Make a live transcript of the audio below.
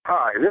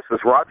Hi, this is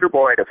Roger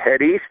Boyd of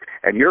Head East,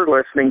 and you're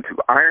listening to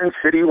Iron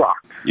City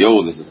Rocks.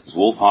 Yo, this is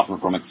Wolf Hoffman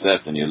from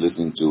Accept, and you're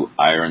listening to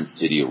Iron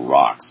City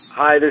Rocks.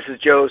 Hi, this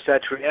is Joe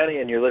Satriani,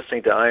 and you're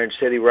listening to Iron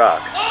City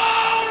Rocks.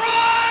 All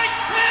right,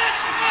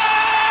 Pittsburgh!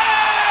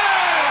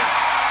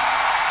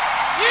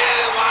 You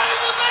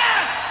wanted the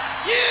best!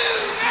 You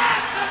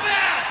got the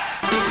best!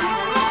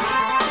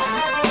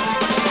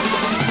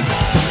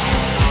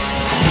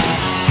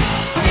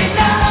 Ain't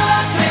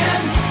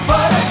nothing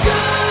but a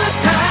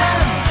good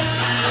time.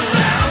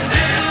 Round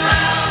and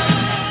round.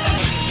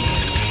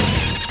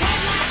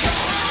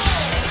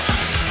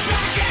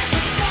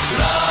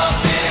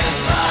 Love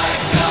is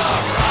like a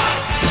rock.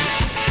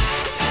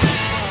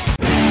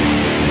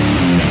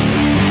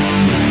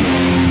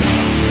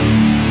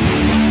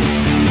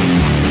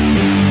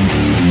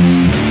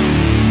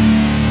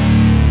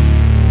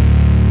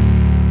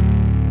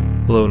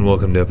 Hello and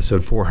welcome to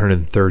episode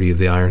 430 of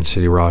the Iron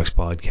City Rocks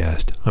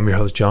podcast. I'm your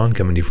host John,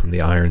 coming to you from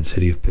the Iron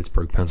City of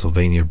Pittsburgh,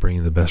 Pennsylvania,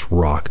 bringing the best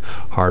rock,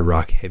 hard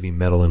rock, heavy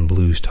metal, and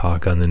blues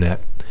talk on the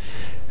net.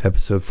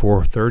 Episode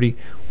 430,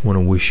 want to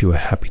wish you a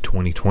happy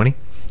 2020,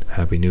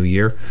 happy new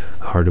year.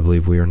 Hard to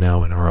believe we are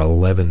now in our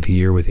 11th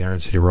year with the Iron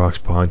City Rocks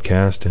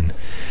podcast, and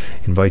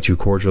invite you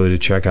cordially to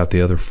check out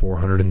the other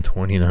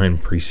 429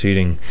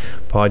 preceding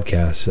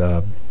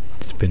podcasts.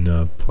 It's been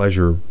a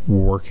pleasure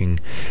working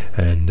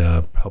and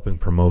helping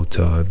promote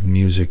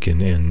music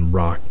and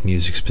rock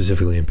music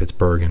specifically in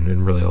Pittsburgh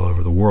and really all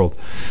over the world.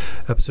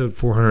 Episode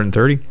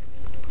 430,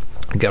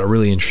 we've got a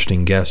really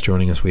interesting guest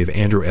joining us. We have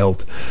Andrew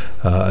Elt,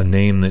 a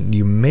name that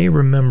you may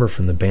remember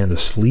from the band the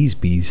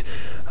Sleazebees.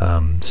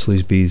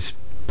 Sleazebees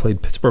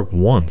played Pittsburgh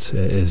once,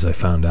 as I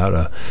found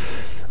out.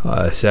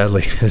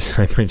 Sadly, as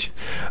I mentioned,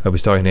 I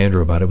was talking to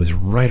Andrew about it. It was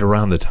right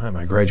around the time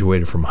I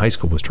graduated from high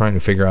school. Was trying to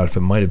figure out if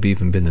it might have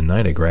even been the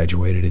night I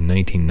graduated in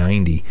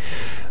 1990.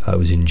 It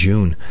was in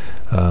June.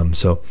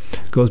 So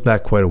it goes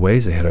back quite a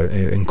ways. They had an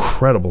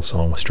incredible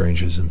song with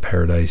Strangers in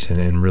Paradise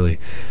and really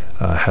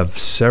have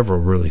several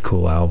really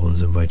cool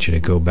albums. I invite you to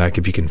go back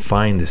if you can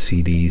find the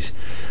CDs.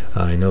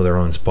 I know they're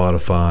on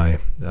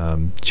Spotify.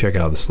 Check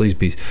out the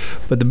Sleazebees.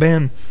 But the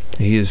band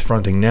he is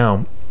fronting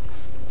now,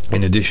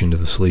 in addition to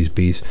the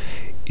Sleazebees,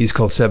 he's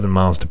called 7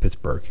 Miles to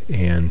Pittsburgh,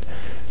 and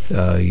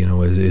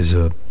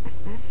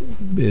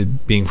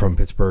being from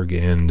Pittsburgh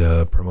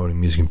and promoting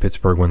music in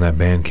Pittsburgh, when that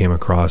band came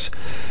across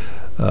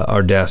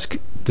our desk,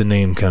 the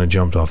name kind of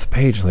jumped off the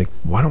page. Like,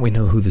 why don't we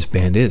know who this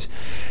band is?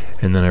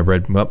 And then I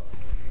read,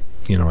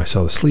 I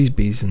saw the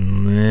Sleazebees,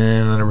 and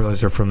then I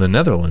realized they're from the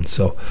Netherlands.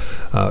 So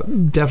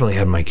definitely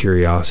had my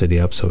curiosity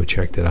up, so I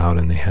checked it out,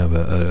 and they have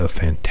a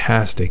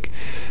fantastic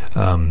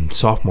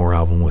sophomore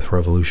album with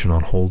Revolution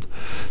on hold.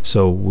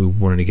 So we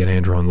wanted to get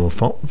Andrew on the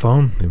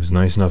phone. He was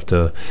nice enough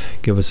to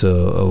give us a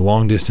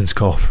long distance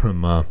call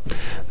from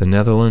the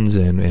Netherlands,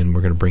 and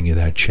we're going to bring you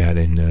that chat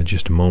in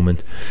just a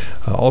moment.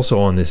 Also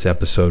on this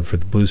episode, for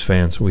the blues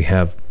fans, we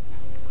have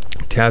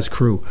Taz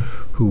Crew,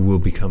 who will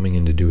be coming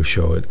in to do a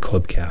show at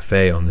Club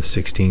Cafe on the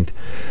 16th.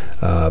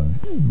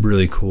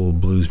 Really cool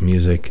blues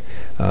music.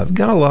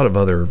 Got a lot of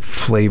other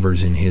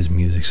flavors in his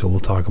music, so we'll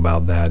talk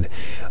about that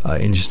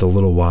in just a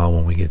little while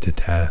when we get to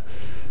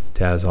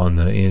Taz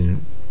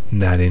in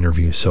that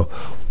interview. So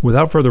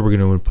without further, we're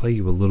going to play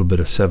you a little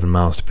bit of 7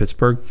 Miles to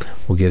Pittsburgh.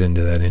 We'll get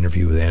into that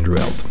interview with Andrew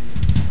Elt.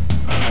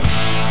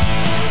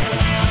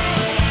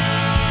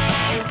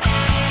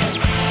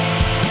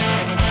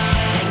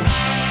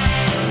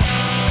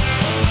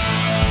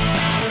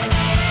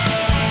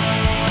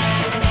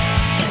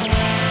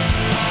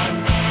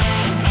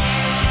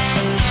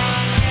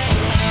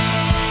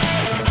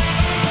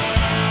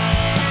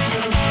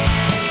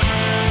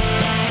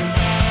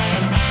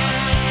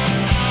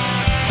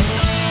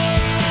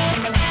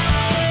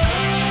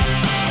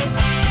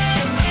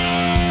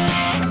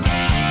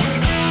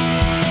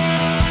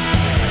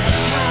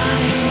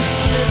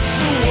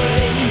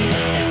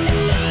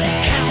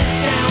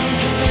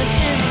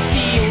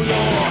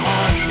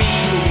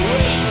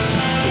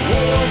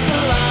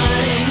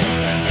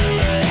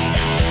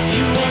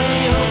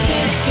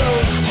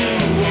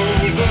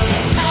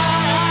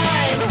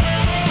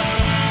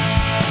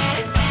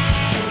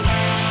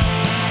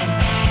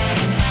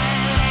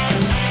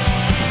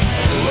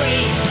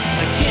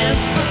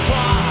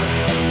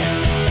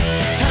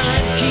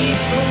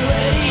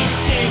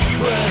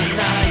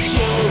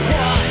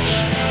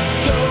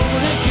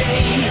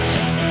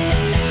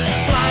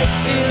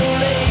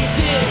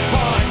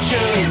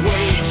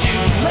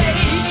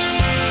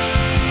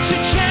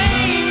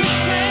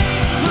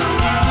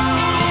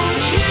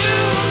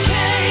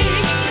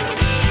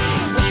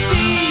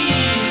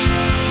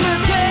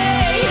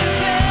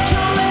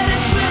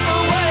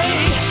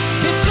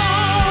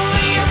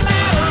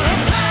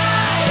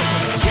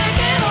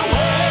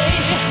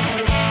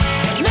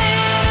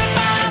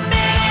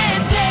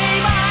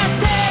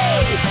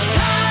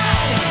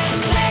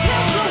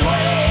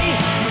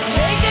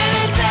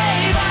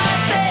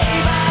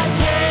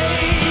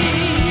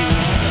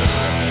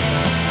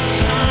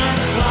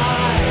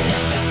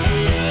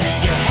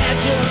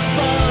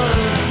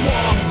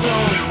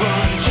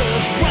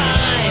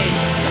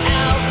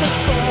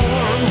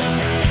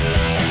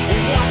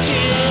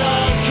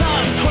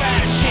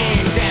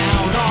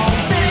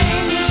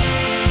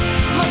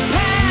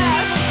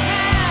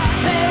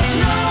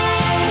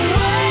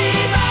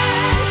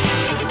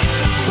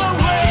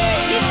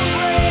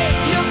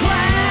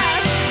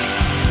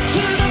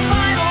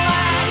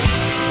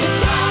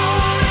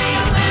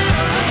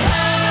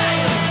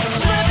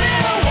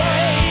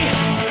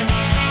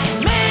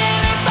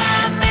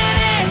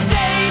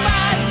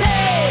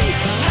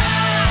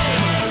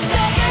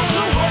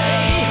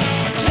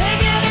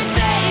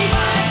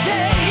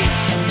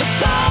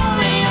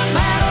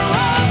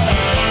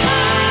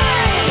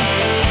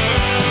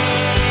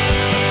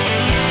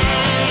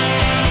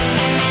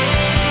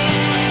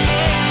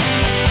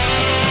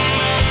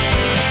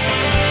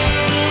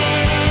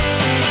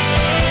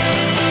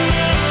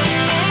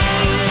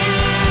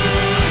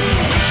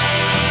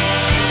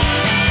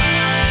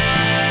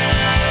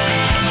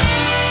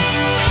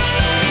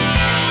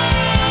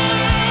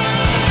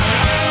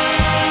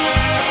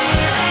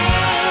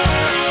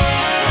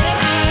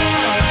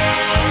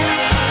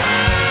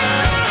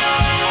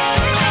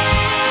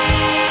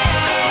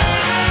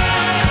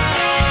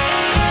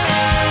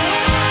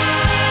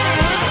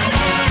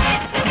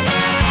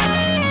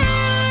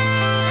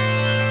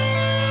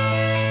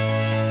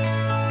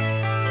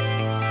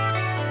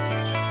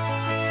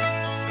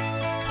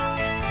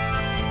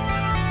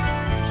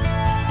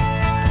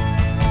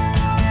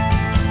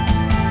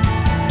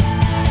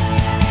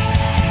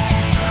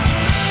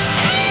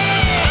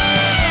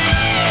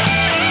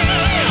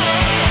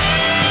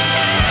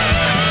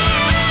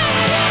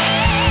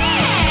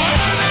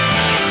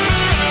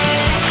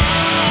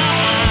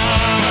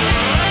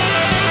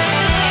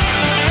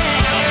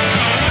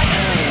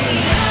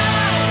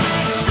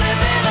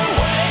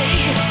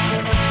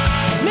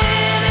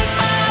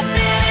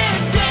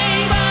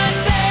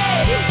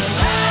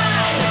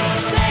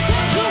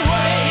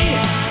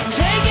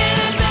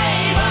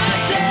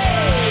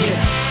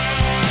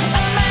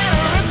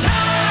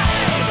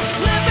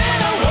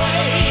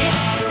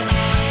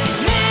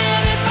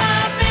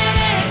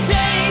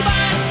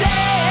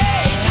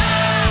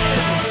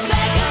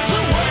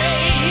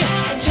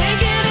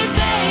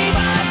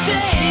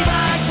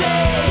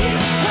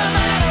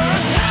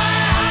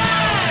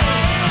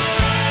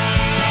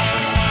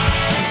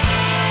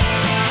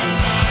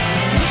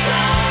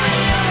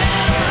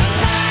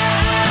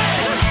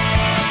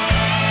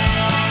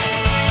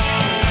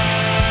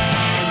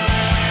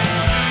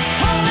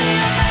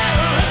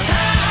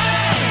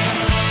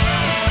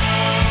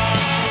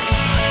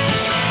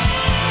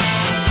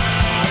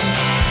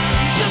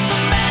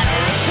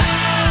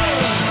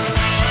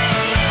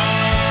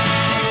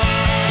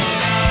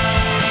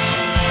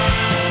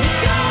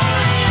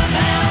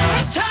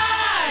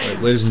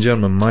 Ladies and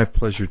gentlemen, my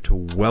pleasure to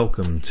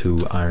welcome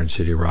to Iron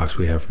City Rocks.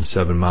 We have from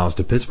 7 miles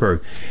to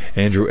Pittsburgh,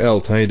 Andrew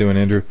Elt. How you doing,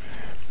 Andrew?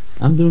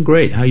 I'm doing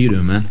great. How you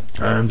doing, man?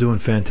 I'm doing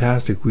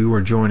fantastic. We were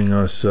joining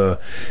us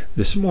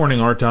this morning,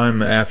 our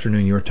time,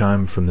 afternoon, your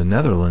time, from the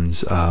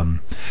Netherlands. I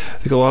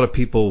think a lot of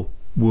people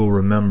will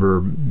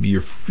remember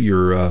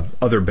your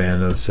other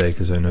band, let's say,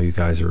 because I know you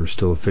guys are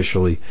still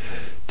officially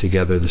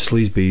together, the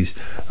Sleazebees.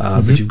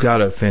 But you've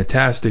got a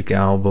fantastic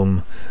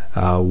album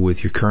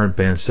with your current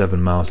band,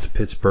 7 Miles to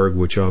Pittsburgh,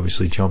 which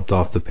obviously jumped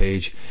off the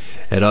page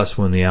at us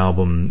when the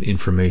album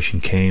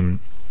information came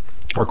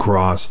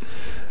across.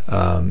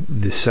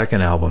 The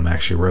second album,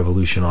 actually,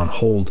 Revolution on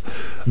Hold.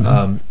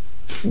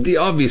 The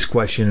obvious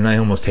question, and I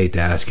almost hate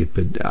to ask it,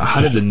 but how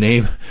did the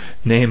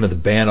name of the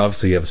band?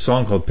 Obviously, you have a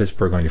song called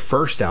Pittsburgh on your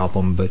first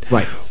album, but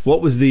right.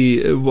 Was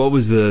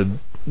it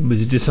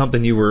just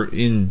something you were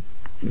in?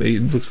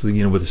 It looks like,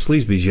 with the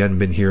Sleazebees, you hadn't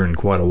been here in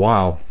quite a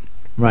while,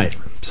 right?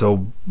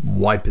 So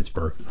why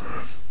Pittsburgh?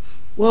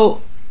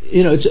 Well,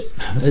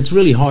 it's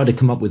really hard to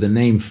come up with a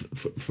name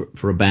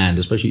for a band,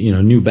 especially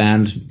a new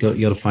band. You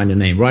got to find a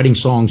name. Writing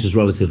songs is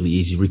relatively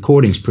easy.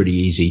 Recording's pretty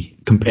easy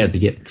compared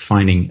to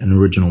finding an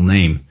original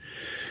name,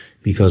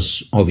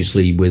 because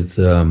obviously with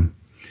the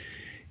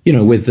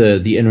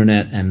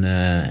internet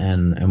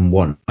and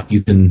what,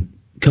 you can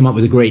come up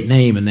with a great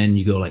name, and then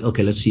you go like,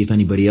 okay, let's see if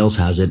anybody else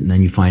has it, and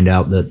then you find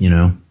out that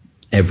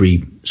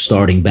every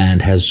starting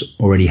band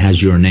already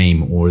has your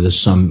name, or there's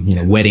some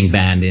wedding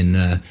band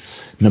in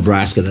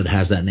Nebraska that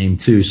has that name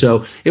too.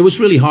 So it was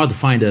really hard to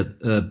find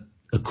a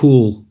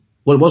cool.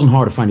 Well, it wasn't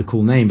hard to find a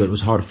cool name, but it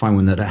was hard to find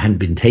one that hadn't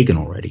been taken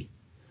already.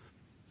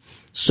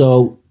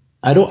 So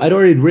I'd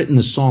already written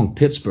the song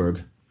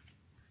Pittsburgh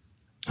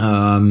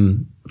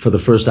for the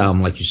first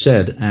album, like you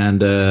said,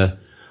 and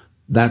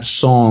that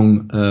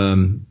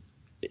song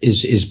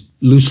is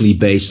loosely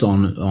based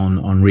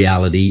on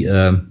reality.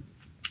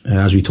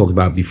 As we talked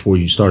about before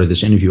you started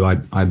this interview,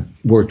 I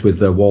worked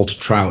with Walter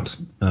Trout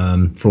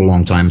for a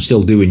long time,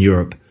 still do in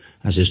Europe,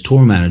 as his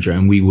tour manager,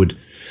 and we would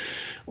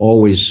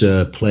always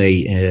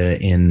play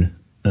in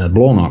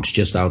Blawnox,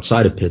 just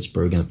outside of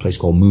Pittsburgh, in a place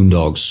called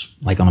Moondogs,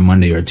 like on a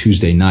Monday or a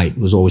Tuesday night. It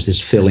was always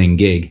this fill-in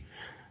gig.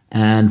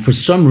 And for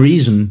some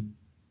reason,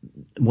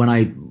 when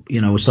I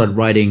started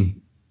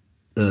writing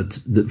for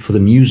the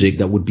music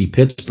that would be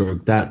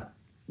Pittsburgh, that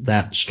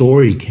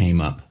story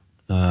came up.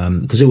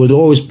 Because it would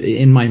always,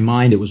 in my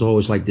mind, it was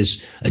always like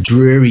a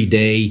dreary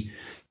day,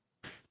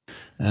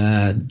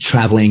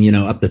 traveling,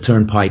 up the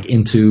turnpike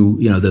into,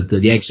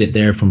 the exit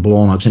there from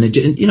Blawnox. And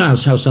it,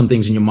 how some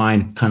things in your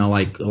mind kind of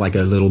like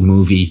a little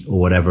movie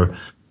or whatever.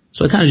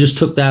 So I kind of just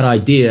took that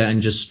idea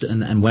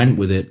and went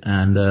with it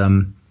and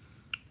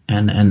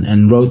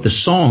wrote the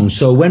song.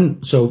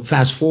 So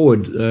fast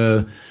forward,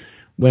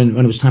 when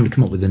it was time to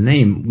come up with a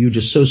name, we were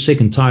just so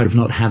sick and tired of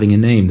not having a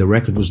name. The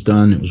record was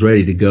done. It was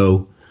ready to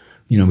go.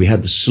 We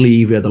had the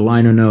sleeve, we had the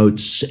liner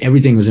notes,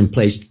 everything was in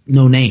place,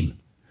 no name.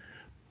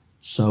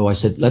 So I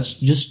said, let's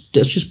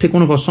just pick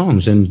one of our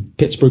songs, and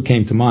Pittsburgh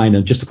came to mind.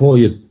 And just to call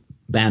your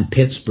band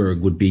Pittsburgh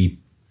would be,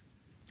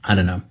 I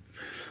don't know,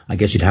 I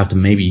guess you'd have to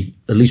maybe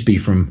at least be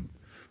from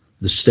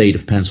the state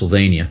of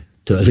Pennsylvania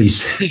to at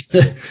least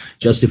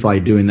justify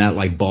doing that,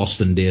 like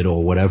Boston did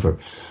or whatever.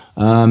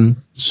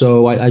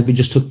 So we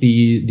just took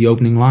the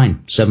opening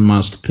line, 7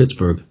 miles to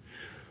Pittsburgh,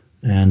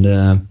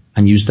 and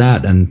used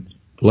that, and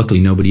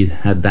luckily nobody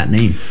had that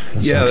name.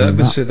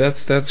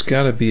 That's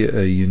got to be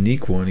a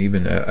unique one.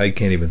 Even I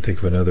can't even think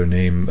of another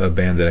name, a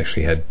band that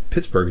actually had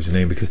Pittsburgh as a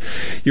name, because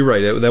you're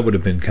right, that would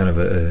have been kind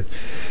of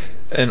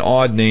an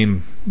odd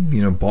name.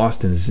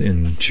 Boston's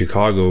in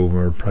Chicago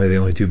are probably the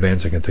only two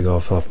bands I can think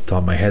of off the top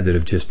of my head that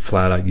have just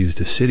flat out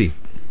used a city.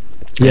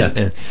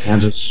 Yeah,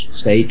 Kansas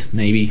State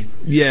maybe.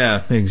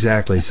 Yeah,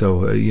 exactly.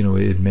 So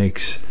it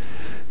makes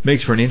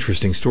for an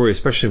interesting story,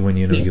 especially when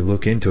you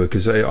look into it,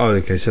 because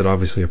like I said,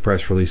 obviously a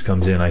press release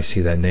comes in, I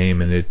see that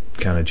name, and it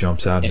kind of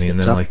jumps out at me, and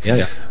then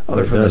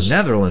they're from the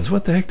Netherlands.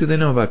 What the heck do they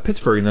know about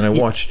Pittsburgh? And then I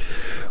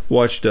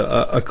watched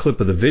a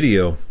clip of the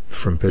video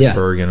from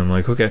Pittsburgh, and I'm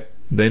like, okay,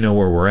 they know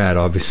where we're at,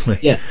 obviously.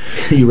 Yeah,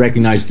 you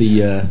recognize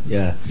the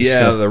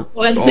stuff.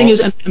 Well, and the thing is,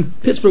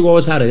 and Pittsburgh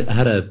always had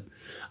a.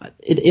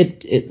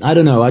 I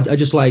don't know.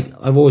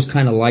 I've always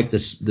kind of liked the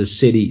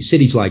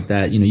cities like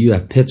that. You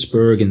have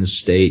Pittsburgh in the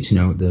States,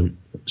 the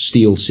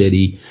Steel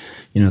City,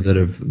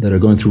 that are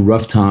going through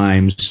rough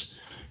times,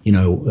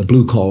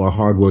 blue collar,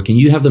 hardworking.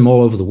 You have them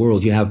all over the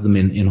world. You have them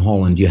in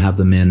Holland. You have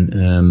them in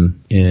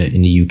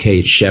the UK.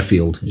 It's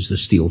Sheffield is the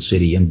Steel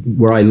City, and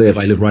where I live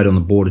right on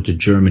the border to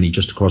Germany.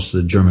 Just across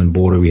the German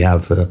border, we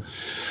have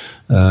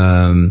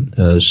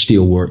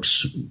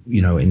steelworks,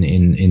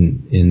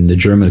 in the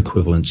German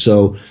equivalent.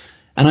 So.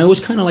 And I always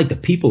kind of like the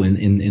people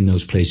in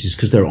those places,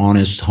 because they're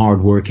honest,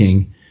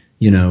 hardworking,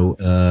 no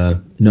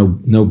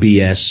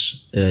BS.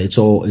 It's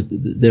all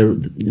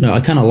I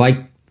kind of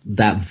like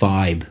that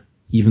vibe,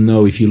 even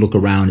though if you look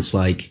around, it's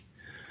like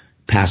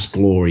past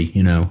glory,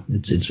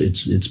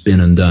 it's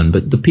been and done.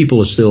 But the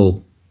people are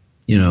still,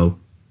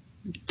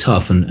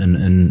 tough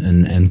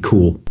and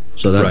cool.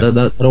 So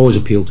that always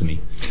appealed to me.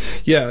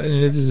 Yeah, and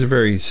it is a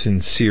very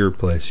sincere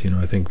place.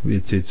 I think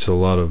it's a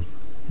lot of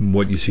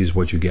what you see is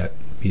what you get.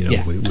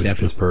 With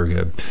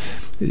Pittsburgh.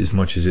 As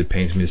much as it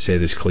pains me to say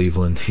this,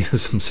 Cleveland,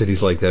 some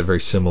cities like that, very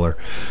similar.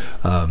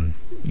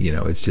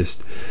 It's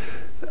just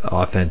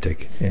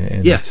authentic,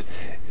 and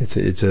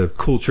it's a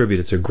cool tribute.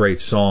 It's a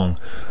great song.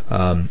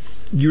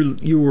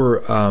 You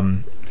were,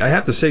 I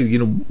have to say,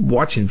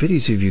 watching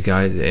videos of you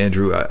guys,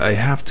 Andrew, I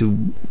have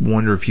to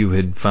wonder if you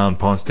had found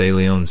Ponce de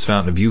Leon's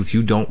Fountain of Youth.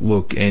 You don't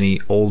look any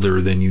older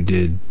than you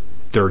did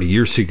 30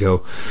 years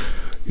ago.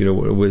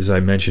 As I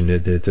mentioned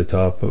at the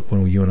top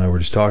when you and I were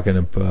just talking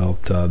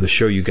about the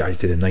show you guys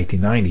did in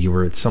 1990, you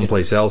were at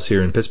someplace else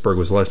here in Pittsburgh.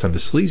 Was the last time the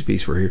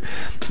Sleazebees were here.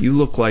 You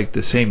look like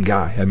the same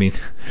guy. I mean,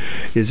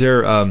 is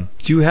there? Do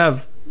you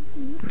have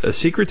a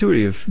secret to it? Are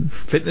you a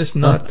fitness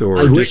nut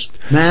or just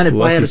man? If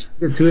lucky? I had a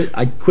secret to it,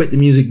 I'd quit the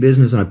music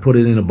business and I put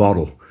it in a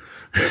bottle.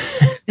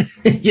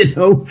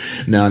 No,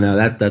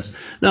 that's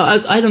no.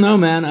 I don't know,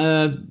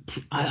 man.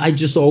 I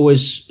just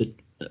always.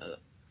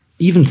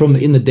 Even from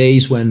in the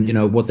days when,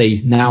 what they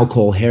now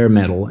call hair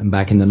metal, and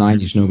back in the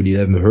 90s, nobody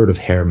had ever heard of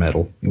hair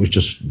metal. It was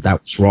just,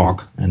 that was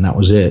rock, and that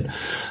was it.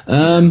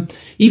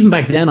 Even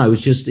back then, I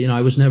was just, I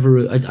was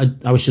never,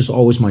 I was just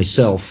always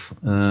myself,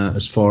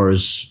 as far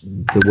as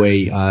the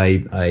way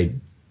I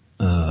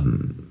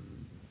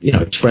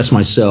express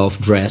myself,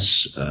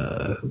 dress,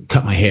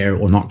 cut my hair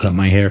or not cut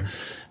my hair.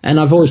 And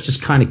I've always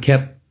just kind of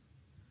kept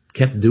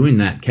doing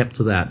that, kept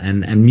to that,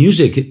 and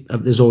music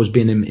has always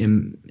been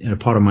in a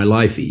part of my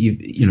life,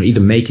 either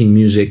making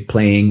music,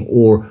 playing,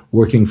 or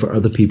working for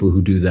other people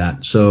who do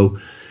that. So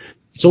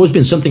it's always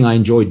been something I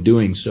enjoyed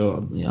doing.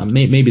 So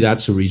maybe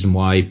that's the reason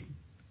why,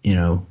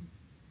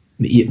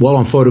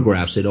 on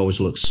photographs it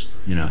always looks,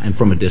 and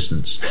from a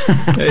distance.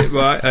 Hey,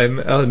 well,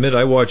 I'll admit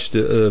I watched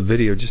a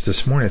video just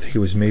this morning. I think it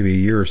was maybe a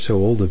year or so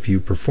old of you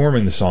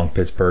performing the song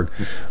Pittsburgh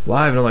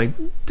live, and I'm like,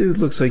 dude,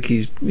 looks like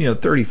he's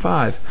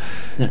 35.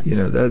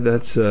 Yeah.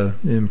 That's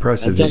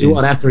impressive. I'll tell you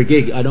what, after a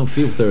gig, I don't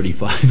feel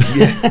 35.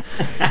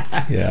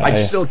 Yeah.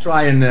 I still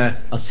try and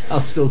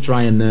I'll still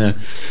try and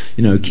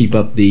keep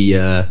up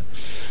the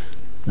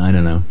I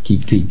don't know,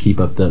 keep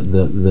up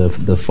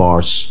the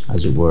farce,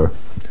 as it were.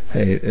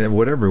 Hey,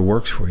 whatever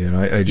works for you.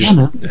 I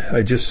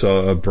just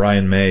saw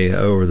Brian May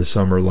over the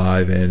summer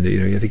live, and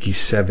I think he's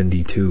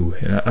 72.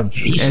 And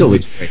he's still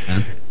great,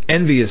 man.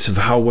 Envious of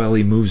how well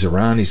he moves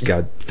around. He's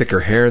got thicker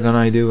hair than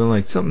I do, and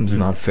like something's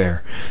not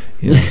fair.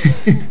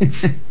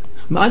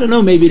 I don't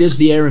know. Maybe it is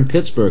the air in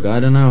Pittsburgh.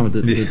 I don't know.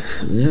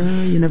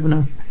 You never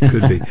know.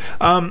 Could be.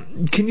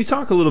 Can you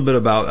talk a little bit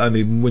about? I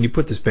mean, when you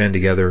put this band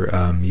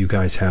together, you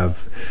guys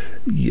have.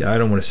 I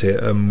don't want to say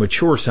a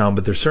mature sound,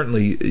 but there's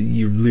certainly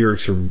your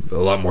lyrics are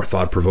a lot more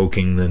thought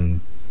provoking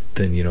than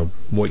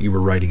what you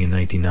were writing in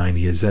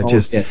 1990. Is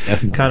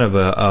that kind of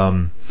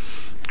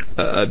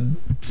a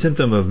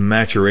symptom of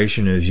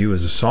maturation as you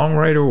as a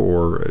songwriter,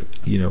 or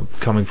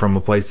coming from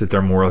a place that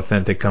they're more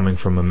authentic, coming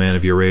from a man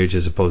of your age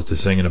as opposed to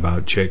singing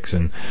about chicks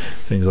and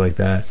things like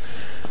that?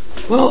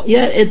 Well,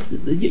 yeah,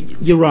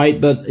 you're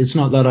right, but it's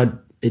not that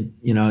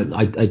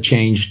I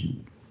changed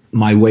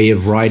my way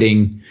of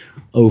writing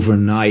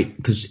overnight,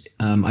 because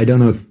I don't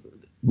know if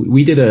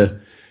we did a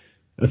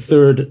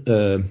third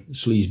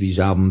Sleazebees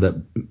album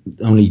that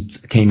only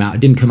came out.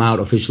 It didn't come out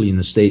officially in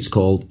the States,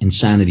 called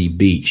Insanity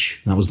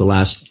Beach. That was the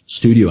last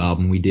studio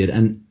album we did.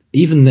 And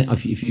even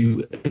if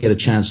you get a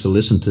chance to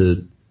listen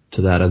to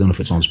that, I don't know if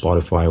it's on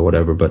Spotify or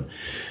whatever, but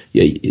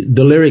yeah,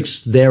 the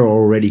lyrics there are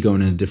already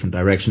going in a different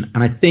direction.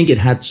 And I think it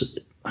had,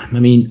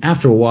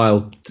 after a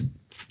while,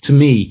 to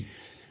me,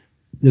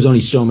 there's only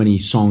so many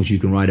songs you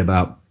can write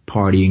about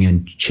partying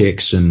and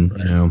chicks and,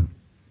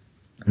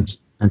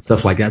 and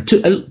stuff like that.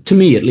 To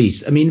me, at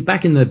least. I mean,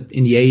 back in the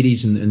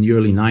 80s and the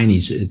early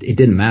 90s, it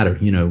didn't matter.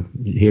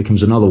 Here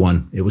comes another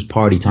one. It was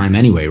party time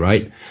anyway,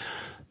 right?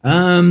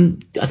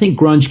 I think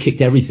grunge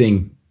kicked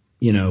everything,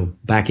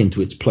 back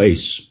into its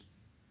place,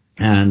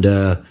 and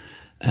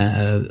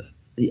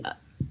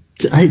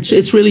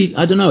it's really,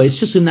 I don't know. It's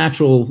just a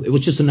natural. It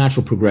was just a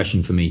natural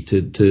progression for me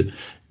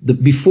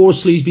before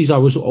Sleazebees. I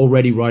was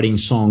already writing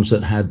songs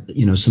that had,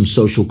 some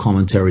social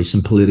commentary,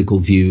 some political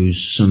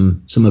views,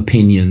 some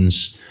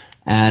opinions.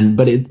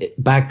 But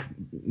back,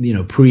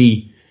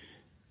 pre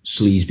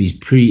Sleazebees,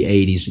 pre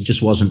 80s, it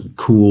just wasn't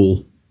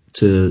cool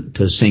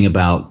to sing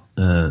about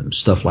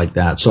stuff like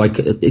that. So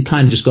it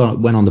kind of just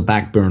went on the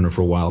back burner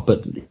for a while.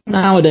 But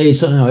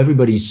nowadays,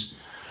 everybody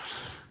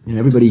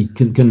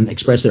can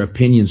express their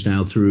opinions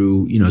now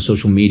through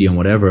social media and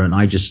whatever. And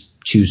I just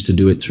choose to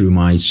do it through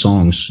my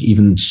songs,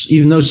 even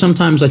though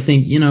sometimes I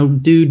think,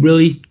 dude,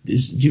 really, do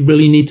you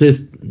really need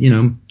to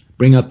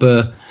bring up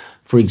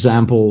for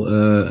example,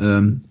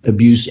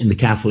 abuse in the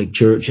Catholic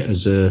Church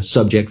as a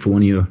subject for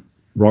one of your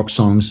rock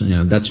songs?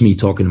 That's me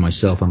talking to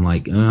myself. I'm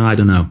like, I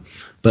don't know.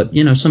 But,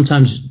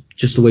 sometimes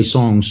just the way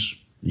songs,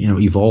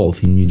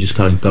 evolve, and you just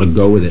kind of got to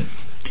go with it.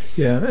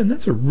 Yeah, and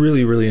that's a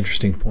really, really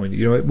interesting point.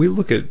 We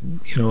look at,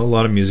 a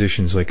lot of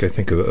musicians, like I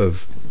think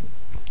of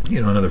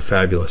another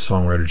fabulous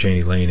songwriter,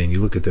 Jani Lane, and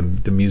you look at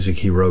the music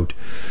he wrote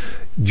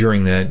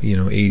during that,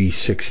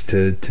 86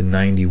 to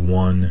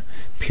 91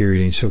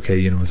 period, and it's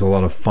okay, it was a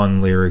lot of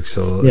fun lyrics,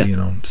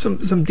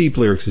 some deep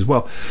lyrics as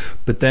well.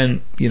 But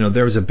then,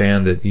 there was a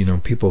band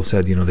that, people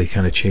said, they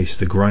kind of chased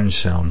the grunge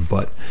sound,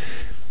 but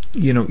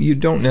you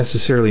don't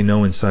necessarily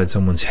know inside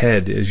someone's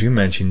head. As you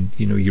mentioned,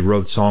 you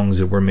wrote songs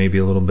that were maybe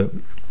a little bit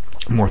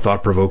more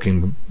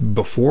thought-provoking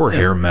before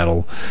hair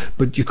metal,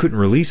 but you couldn't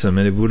release them,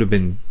 and it would have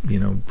been,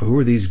 who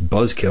are these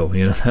buzzkill?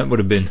 That would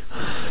have been,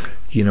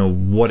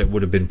 what it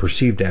would have been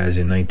perceived as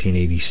in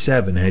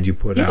 1987 had you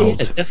put out.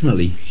 Yeah,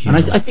 definitely. And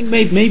I think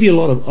maybe a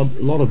lot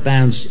of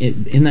bands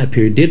in that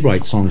period did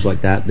write songs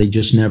like that. They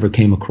just never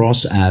came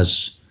across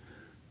as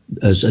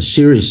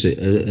serious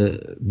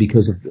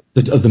because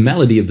of the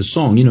melody of the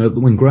song.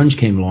 When grunge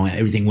came along,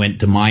 everything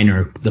went to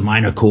the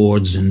minor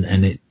chords,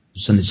 and it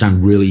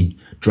sounded really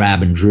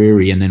drab and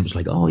dreary, and then it was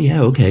like, oh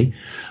yeah, okay.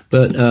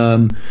 But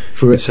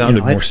it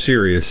sounded more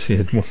serious.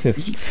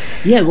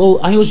 Yeah, well,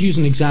 I always use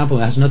an example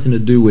that has nothing to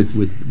do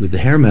with the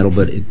hair metal,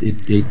 but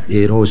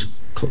it always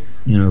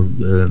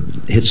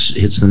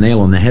hits the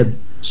nail on the head,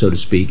 so to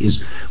speak.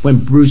 Is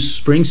when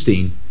Bruce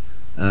Springsteen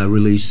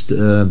released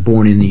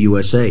 "Born in the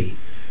USA."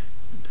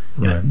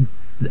 Right.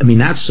 I mean,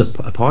 that's a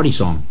party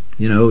song.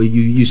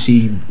 You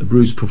see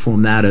Bruce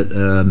perform that at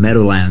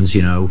Meadowlands,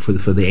 for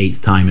the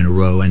 8th time in a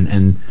row,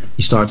 and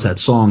he starts that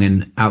song,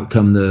 and out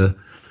come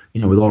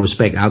with all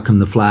respect, out come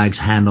the flags,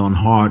 hand on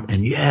heart,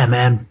 and yeah,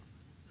 man,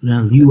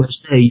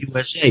 USA.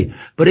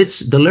 But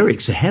the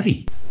lyrics are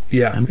heavy.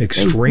 Yeah,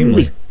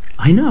 extremely. Really,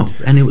 I know,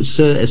 and it was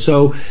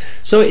so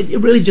it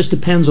really just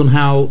depends on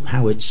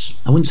how it's.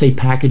 I wouldn't say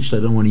packaged. I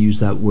don't want to use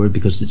that word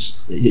because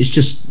it's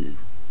just.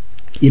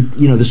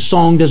 The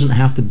song doesn't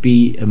have to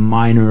be a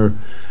minor,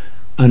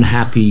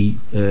 unhappy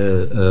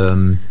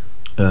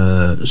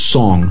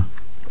song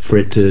for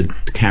it to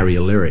carry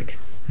a lyric.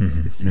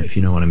 Mm-hmm. If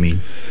you know what I mean.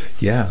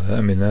 Yeah,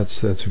 I mean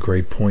that's a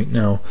great point.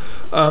 Now,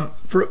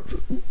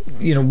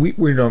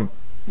 we don't,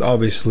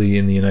 obviously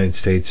in the United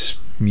States,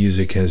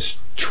 music has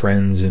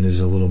trends and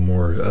is a little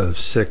more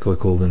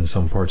cyclical than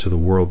some parts of the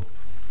world.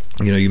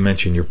 You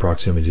mentioned your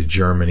proximity to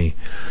Germany,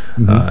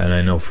 mm-hmm. And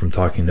I know from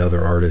talking to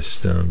other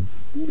artists.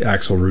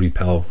 Axel Rudy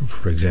Pell,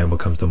 for example,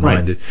 comes to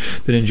mind,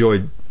 that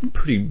enjoyed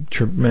pretty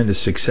tremendous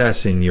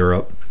success in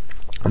Europe,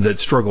 that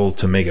struggled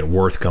to make it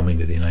worth coming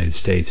to the United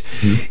States.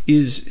 Mm-hmm.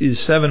 Is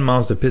 7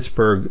 Miles to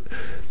Pittsburgh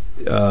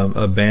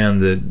a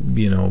band that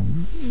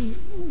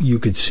you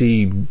could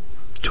see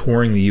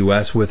touring the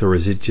U.S. with, or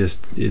is it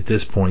just at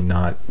this point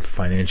not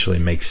financially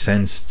make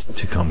sense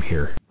to come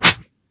here?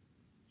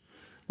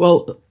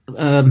 Well,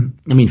 I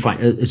mean,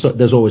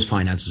 there's always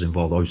finances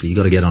involved. Obviously, you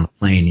got to get on a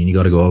plane and you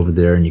got to go over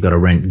there and you got to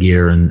rent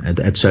gear and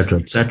et cetera,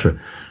 et cetera.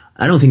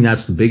 I don't think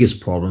that's the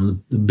biggest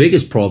problem. The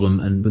biggest problem,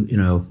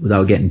 and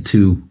without getting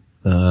too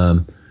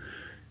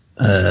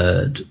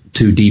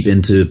deep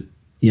into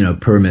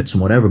permits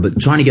and whatever, but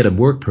trying to get a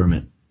work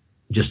permit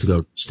just to go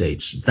to the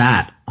States,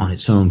 that on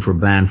its own for a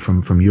band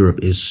from Europe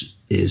is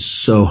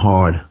so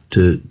hard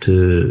to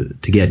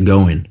get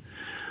going.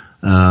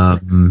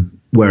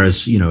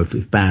 Whereas,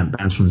 if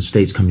bands from the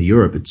States come to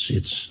Europe,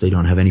 it's they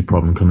don't have any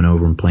problem coming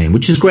over and playing,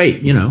 which is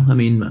great. I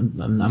mean,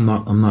 I'm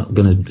not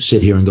going to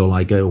sit here and go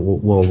like,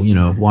 well,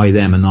 why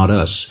them and not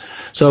us?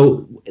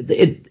 So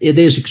it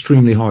is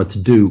extremely hard to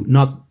do.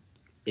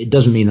 It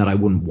doesn't mean that I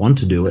wouldn't want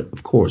to do it,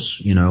 of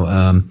course,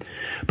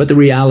 but the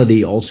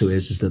reality also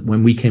is that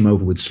when we came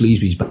over with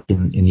Sleazy's back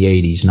in the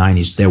 80s,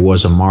 90s, there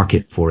was a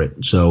market for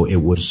it. So it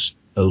was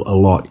a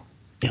lot.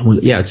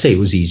 Yeah, I'd say it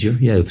was easier.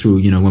 Yeah,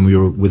 through, when we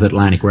were with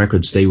Atlantic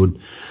Records, they would,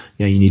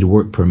 you need a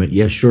work permit.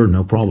 Yeah, sure,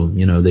 no problem.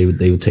 They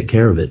would take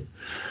care of it.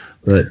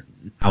 But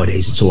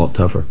nowadays it's a lot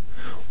tougher.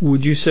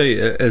 Would you say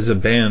as a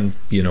band,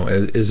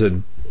 as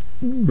a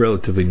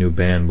relatively new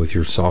band with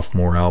your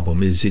sophomore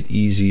album, is it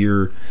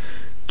easier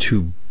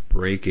to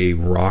break a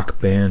rock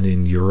band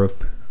in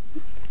Europe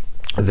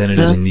than it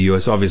is in the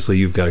U.S.? Obviously,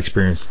 you've got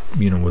experience,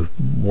 with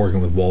working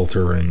with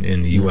Walter and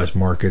in the U.S.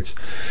 markets.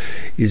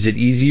 Is it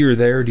easier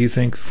there, do you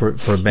think, for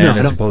a band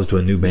as opposed to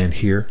a new band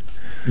here?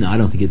 No, I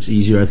don't think it's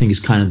easier. I think it's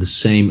kind of the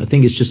same. I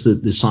think it's just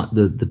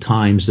the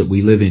times that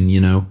we live in.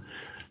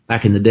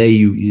 Back in the day,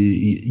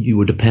 you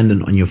were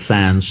dependent on your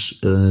fans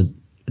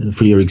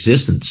for your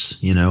existence.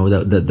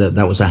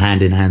 That was a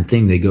hand-in-hand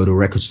thing. They go to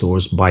record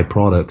stores, buy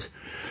product.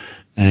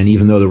 And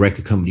even though the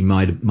record company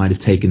might have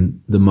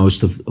taken the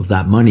most of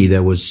that money,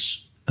 there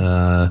was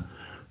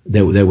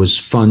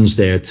funds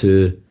there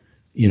to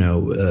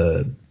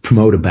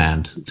promote a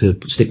band, to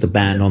stick the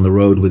band on the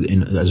road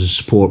as a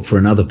support for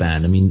another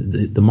band. I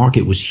mean, the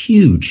market was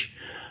huge.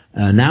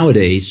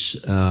 Nowadays,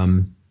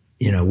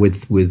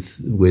 with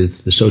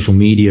the social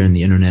media and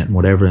the internet and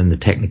whatever, and the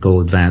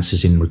technical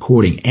advances in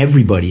recording,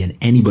 everybody and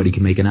anybody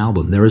can make an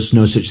album. There is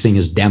no such thing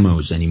as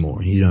demos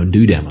anymore.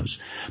 Do demos,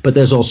 but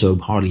there's also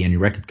hardly any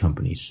record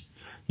companies.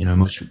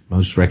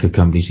 Most record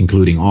companies,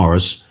 including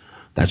ours,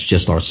 that's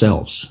just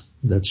ourselves.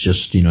 That's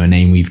just a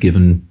name we've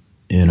given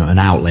an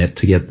outlet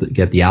to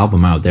get the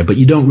album out there. But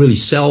you don't really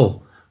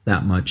sell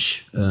that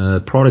much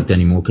product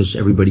anymore because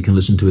everybody can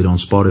listen to it on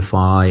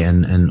Spotify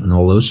and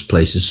all those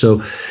places.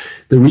 So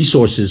the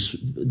resources,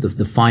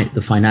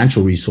 the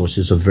financial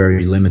resources are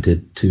very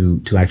limited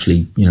to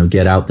actually,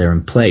 get out there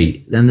and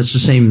play. And it's the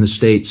same in the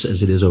States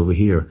as it is over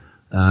here.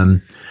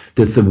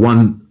 The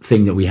one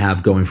thing that we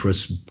have going for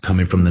us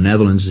coming from the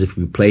Netherlands is if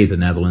we play the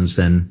Netherlands,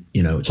 then,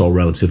 it's all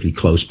relatively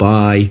close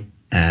by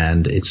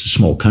and it's a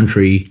small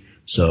country.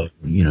 So,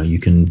 you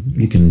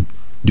can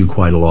do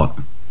quite a lot.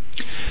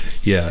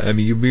 Yeah, I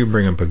mean, you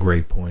bring up a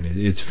great point.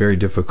 It's very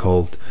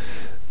difficult.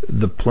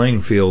 The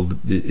playing field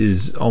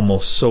is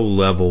almost so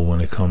level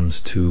when it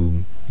comes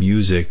to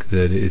music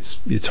that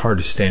it's hard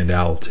to stand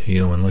out,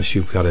 unless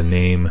you've got a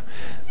name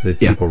that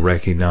people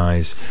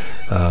recognize.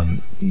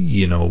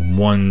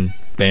 One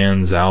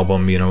band's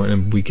album,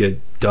 and we get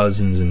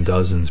dozens and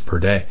dozens per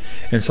day.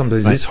 And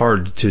sometimes it's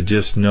hard to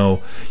just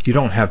know. You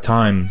don't have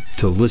time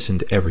to listen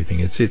to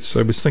everything. I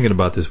was thinking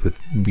about this with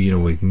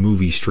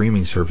movie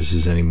streaming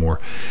services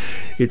anymore.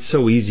 It's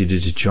so easy to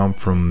just jump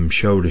from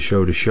show to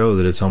show to show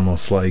that it's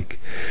almost like,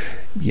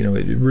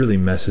 it really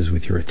messes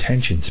with your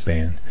attention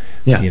span.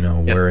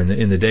 Where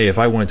in the day, if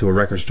I went to a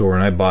record store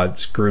and I bought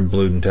Screwed,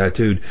 Blued and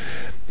Tattooed,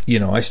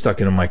 I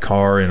stuck it in my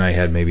car and I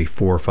had maybe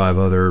 4 or 5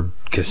 other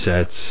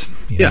cassettes,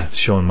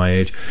 showing my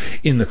age,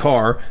 in the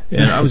car,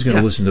 and I was going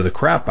to listen to the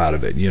crap out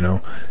of it,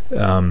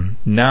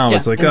 Now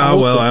it's like,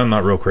 I'm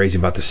not real crazy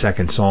about the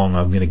second song.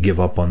 I'm going to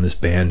give up on this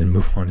band and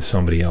move on to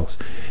somebody else.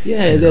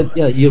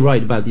 You're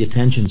right about the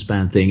attention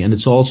span thing, and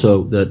it's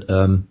also that,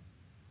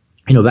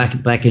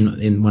 back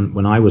in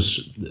when I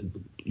was,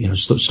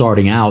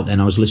 starting out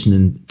and I was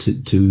listening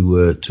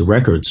to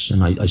records,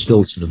 and I still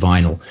listen to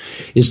vinyl,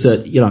 is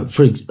that,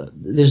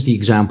 there's the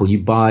example, you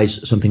buy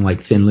something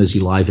like Thin Lizzy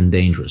Live and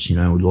Dangerous, a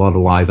lot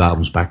of live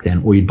albums back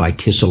then, or you'd buy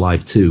Kiss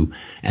Alive 2,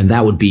 and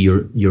that would be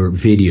your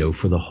video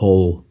for the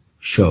whole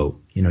show.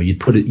 You'd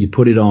put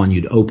it on,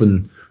 you'd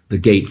open the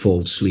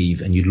gatefold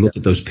sleeve and you'd look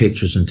at those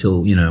pictures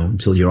until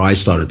your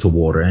eyes started to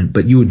water,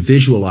 but you would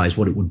visualize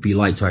what it would be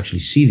like to actually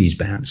see these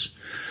bands.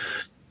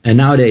 And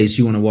nowadays,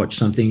 you want to watch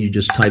something, you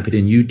just type it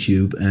in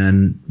YouTube,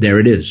 and there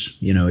it is.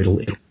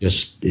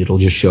 It'll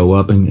just show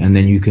up, and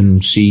then you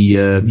can see,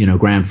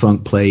 Grand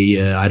Funk play,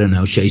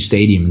 Shea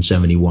Stadium in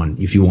 '71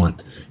 if you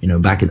want.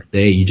 Back in the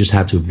day, you just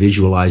had to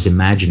visualize,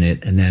 imagine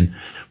it, and then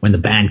when the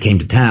band came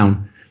to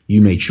town,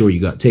 you made sure you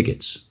got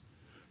tickets.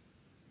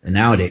 And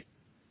nowadays,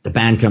 the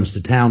band comes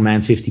to town,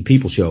 man, 50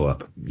 people show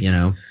up.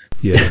 Yeah,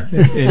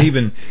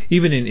 and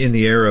even in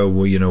the era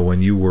where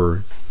when you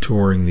were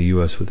touring the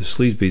U.S. with the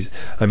Sleazebees,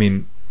 I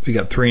mean, we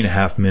got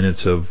 3.5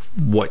 minutes of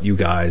what you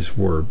guys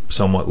were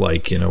somewhat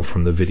like,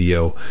 from the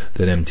video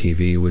that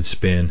MTV would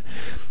spin.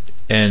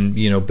 And,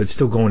 but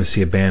still going to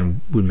see a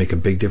band would make a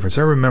big difference.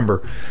 I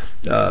remember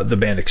the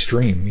band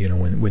Extreme,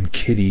 when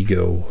Kid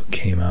Ego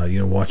came out,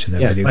 watching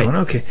that video going,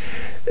 okay,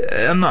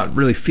 I'm not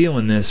really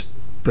feeling this.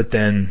 But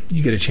then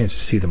you get a chance to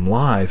see them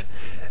live.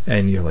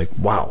 And you're like,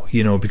 wow,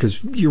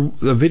 because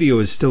the video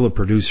is still a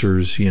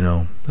producer's,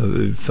 a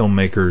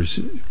filmmaker's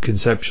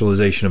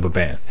conceptualization of a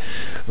band.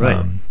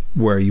 Right.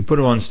 Where you put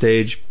it on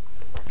stage,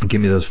 give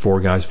me those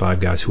 4 guys,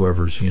 5 guys,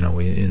 whoever's,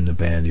 in the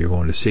band you're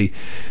going to see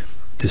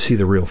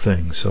the real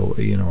thing. So,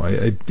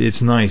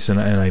 it's nice,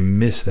 and I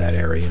miss that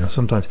era.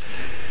 Sometimes,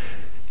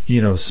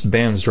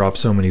 bands drop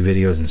so many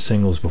videos and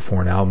singles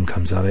before an album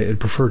comes out. I'd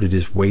prefer to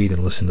just wait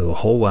and listen to the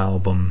whole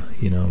album,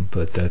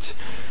 but that's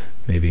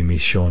maybe me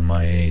showing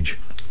my age.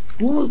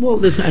 Well,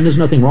 there's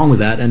nothing wrong with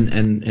that,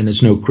 and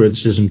there's no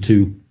criticism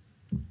to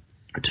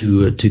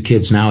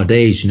kids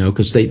nowadays,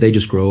 because they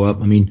just grow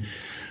up. I mean,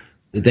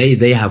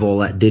 they have all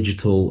that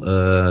digital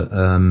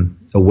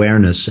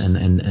awareness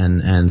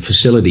and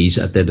facilities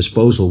at their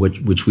disposal,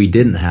 which we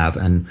didn't have,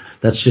 and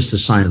that's just a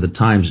sign of the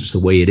times. It's the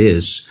way it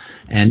is,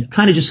 and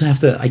kind of just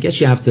have to. I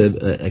guess you have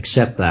to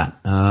accept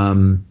that.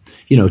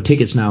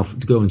 Tickets now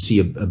to go and see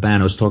a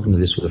band. I was talking to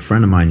this with a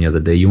friend of mine the other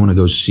day. You want to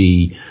go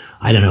see,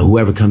 I don't know,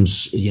 whoever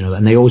comes,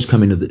 and they always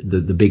come into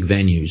the big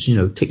venues.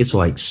 Tickets are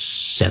like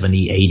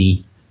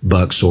 $70,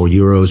 $80 or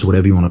euros,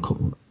 whatever you want to call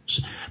it.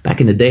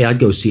 Back in the day, I'd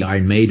go see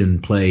Iron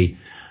Maiden play,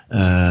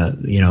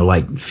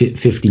 like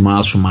 50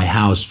 miles from my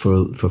house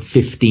for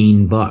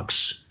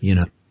 $15,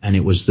 and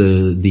it was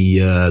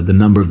the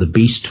Number of the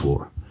Beast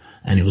tour,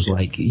 and it was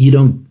like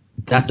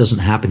that doesn't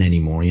happen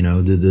anymore.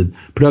 The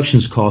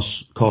production's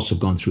costs have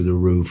gone through the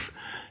roof.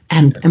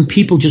 And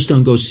people just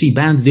don't go see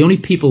bands. The only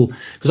people,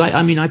 because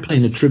I play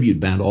in a tribute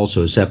band,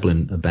 also a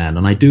Zeppelin band,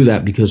 and I do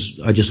that because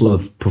I just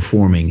love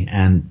performing.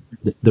 And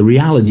the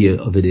reality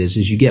of it is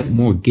you get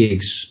more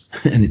gigs,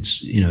 and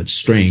it's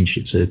strange.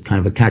 It's a kind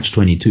of a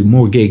catch-22,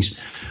 more gigs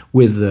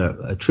with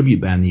a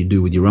tribute band than you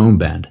do with your own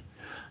band.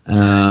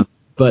 But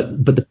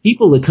the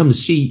people that come to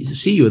see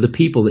you are the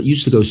people that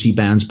used to go see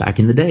bands back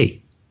in the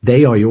day.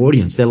 They are your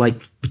audience. They're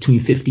like between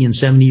 50 and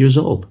 70 years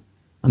old.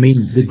 I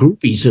mean, the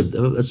groupies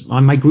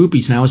my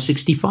groupies now are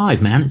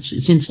 65, man. It's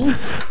insane.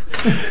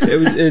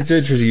 It's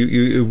interesting.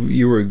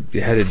 You were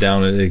headed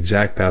down an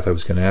exact path I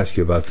was going to ask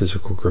you about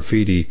physical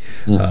graffiti.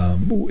 Yeah.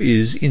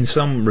 Is in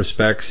some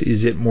respects,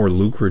 is it more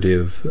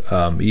lucrative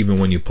even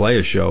when you play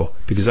a show?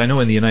 Because I know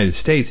in the United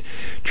States,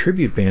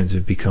 tribute bands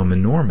have become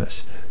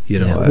enormous. You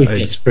know,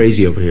 it's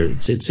crazy over here.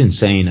 It's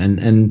insane,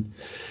 and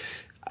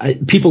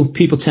people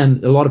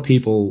tend, a lot of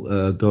people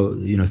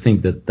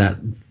think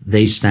that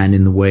they stand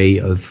in the way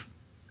of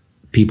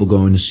people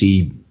going to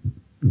see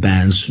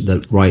bands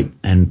that write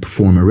and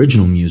perform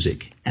original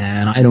music,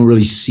 and I don't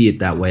really see it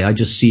that way. I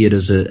just see it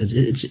as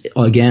it's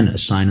again a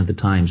sign of the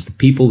times. The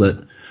people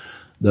that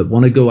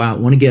want to go out,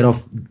 want to get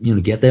off,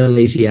 get their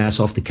lazy ass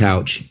off the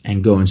couch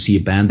and go and see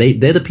a band.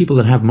 They're the people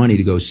that have money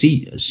to go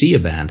see a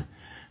band.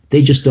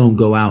 They just don't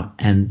go out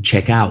and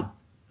check out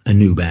a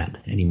new band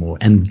anymore.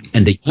 And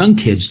the young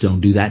kids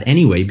don't do that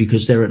anyway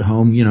because they're at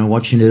home,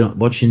 watching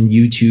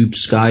YouTube,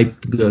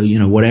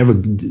 Skype, whatever,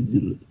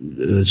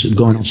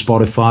 going on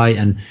Spotify,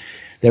 and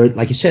they're,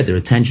 like you said, their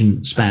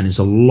attention span is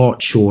a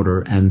lot shorter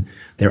and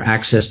their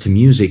access to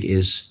music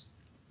is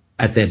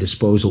at their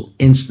disposal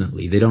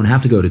instantly. They don't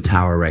have to go to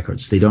Tower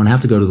Records. They don't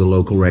have to go to the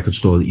local record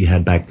store that you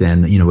had back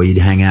then, where you'd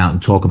hang out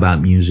and talk about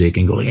music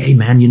and go, hey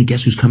man,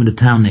 guess who's coming to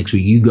town next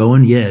week? You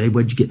going? Yeah.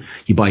 Where'd you get?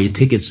 You buy your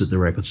tickets at the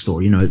record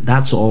store.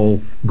 That's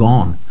all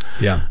gone.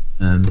 Yeah.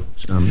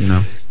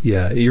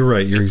 Yeah, you're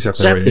right. You're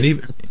exactly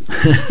right.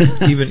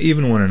 And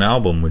even when an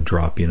album would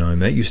drop,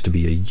 that used to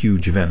be a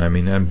huge event. I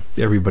mean,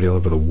 everybody all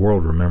over the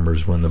world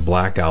remembers when the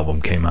Black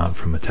Album came out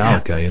from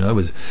Metallica. It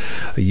was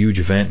a huge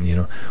event.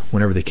 And,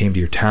 whenever they came to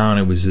your town,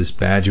 it was this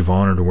badge of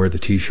honor to wear the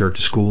T-shirt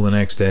to school the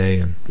next day.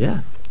 And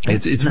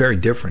it's very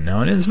different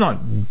now, and it's not.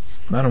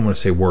 I don't want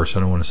to say worse. I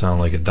don't want to sound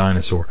like a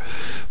dinosaur,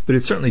 but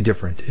it's certainly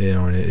different.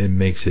 And it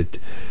makes it.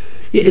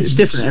 Yeah, it's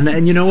different,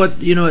 and you know what?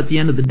 At the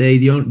end of the day,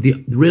 the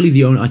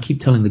only I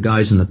keep telling the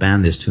guys in the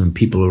band this too, and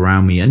people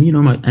around me, and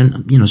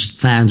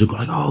fans are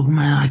like, oh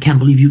man, I can't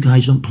believe you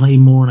guys don't play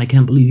more, and I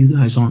can't believe you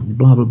guys aren't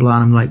blah blah blah.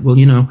 And I'm like, well,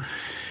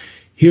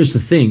 here's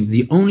the thing: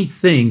 the only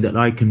thing that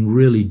I can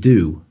really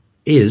do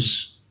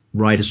is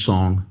write a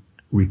song,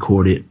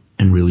 record it,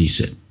 and release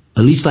it.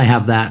 At least I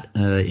have that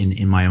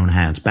in my own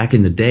hands. Back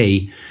in the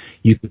day,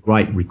 you could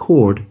write and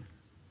record.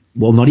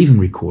 Well, not even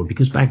record,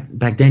 because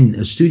back then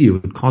a studio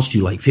would cost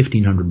you like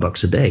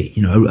 $1,500 a day,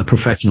 a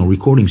professional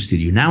recording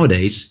studio.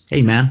 Nowadays,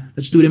 hey man,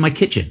 let's do it in my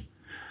kitchen,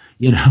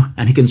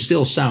 and it can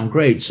still sound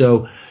great.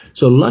 So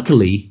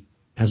luckily,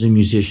 as a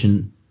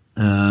musician,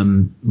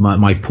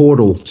 my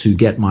portal to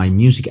get my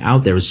music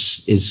out there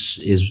is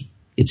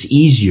it's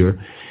easier,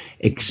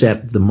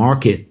 except the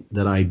market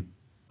that I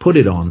put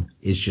it on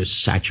is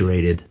just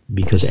saturated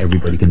because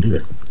everybody can do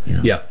it.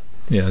 Yeah,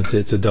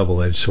 it's a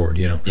double-edged sword.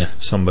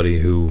 Somebody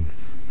who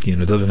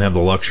doesn't have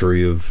the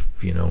luxury of,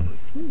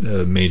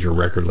 a major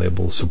record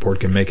label support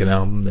can make an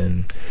album,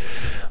 and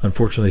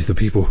unfortunately it's the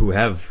people who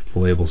have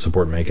label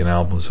support make an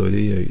album. So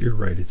you're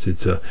right,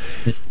 it's a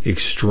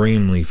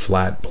extremely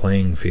flat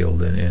playing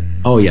field,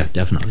 and oh yeah,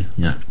 definitely,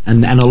 yeah,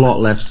 and a lot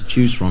less to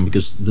choose from,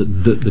 because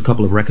the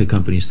couple of record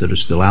companies that are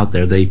still out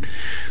there, they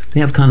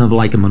have kind of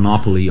like a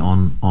monopoly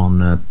on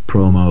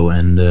promo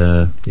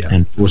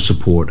and for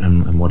support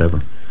and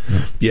whatever.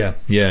 Yeah,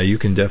 you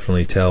can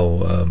definitely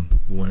tell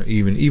when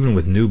even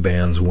with new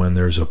bands when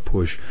there's a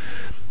push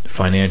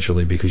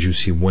financially, because you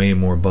see way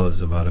more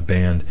buzz about a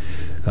band.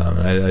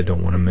 I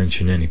don't want to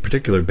mention any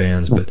particular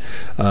bands, but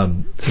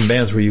some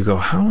bands where you go,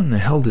 how in the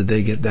hell did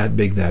they get that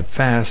big that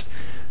fast?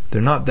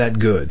 They're not that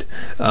good.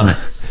 But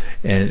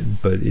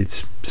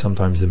it's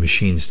sometimes the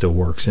machine still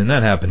works, and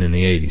that happened in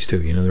the 80s too.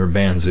 There were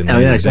bands in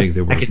big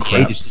that were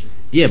crap.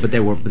 Yeah, but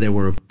there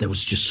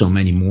was just so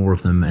many more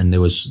of them, and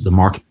the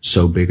market was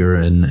so bigger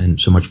and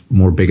so much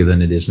more bigger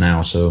than it is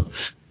now. So,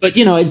 but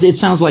it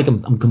sounds like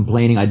I'm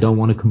complaining. I don't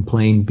want to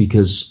complain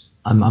because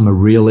I'm a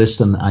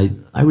realist, and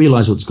I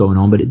realize what's going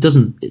on, but it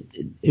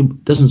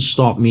doesn't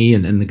stop me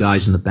and the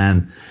guys in the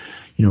band,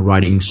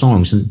 writing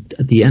songs. And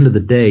at the end of the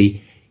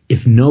day,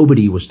 if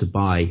nobody was to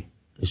buy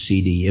a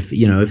CD, if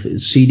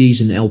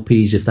CDs and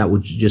LPs, if that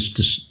would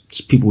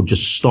just people would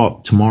just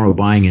stop tomorrow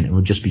buying it, it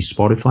would just be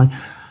Spotify.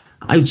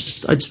 I'd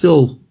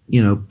still,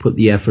 put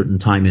the effort and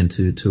time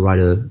into to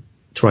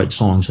write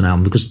songs and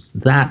albums, because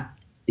that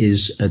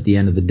is, at the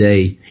end of the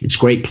day, it's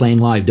great playing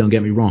live. Don't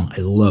get me wrong,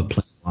 I love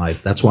playing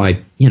live. That's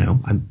why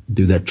I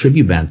do that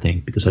tribute band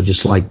thing, because I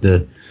just like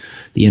the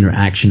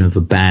interaction of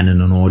a band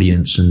and an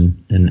audience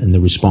and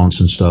the response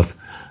and stuff.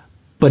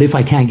 But if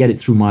I can't get it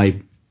through my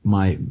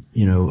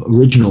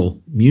original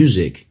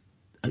music,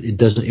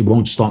 it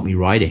won't stop me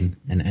writing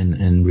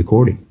and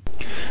recording.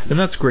 And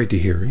that's great to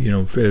hear.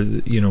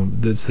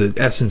 That's the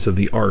essence of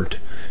the art.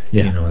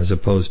 Yeah. As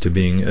opposed to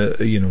being,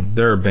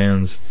 there are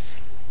bands.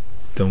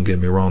 Don't get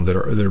me wrong,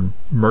 they're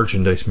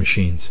merchandise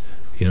machines.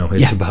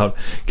 It's about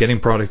getting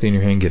product in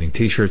your hand, getting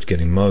T-shirts,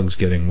 getting mugs,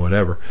 getting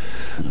whatever.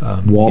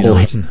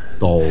 Wobble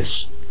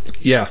dolls.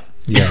 Yeah.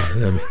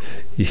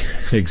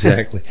 Yeah,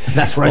 exactly.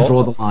 That's where I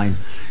draw the line.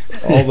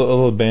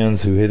 all the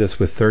bands who hit us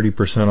with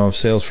 30% off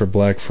sales for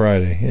Black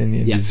Friday, and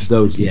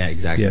exactly.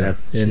 Yeah,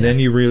 then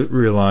you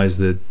realize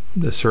that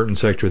a certain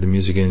sector of the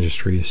music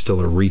industry is still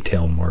a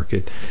retail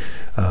market.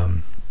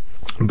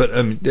 But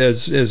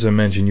as I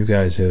mentioned, you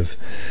guys have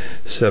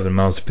 7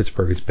 Miles to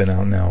Pittsburgh. It's been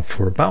out now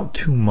for about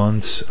 2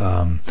 months.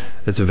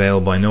 It's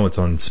available. I know it's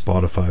on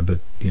Spotify, but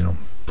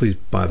please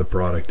buy the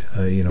product.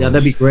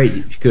 That'd be great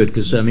if you could,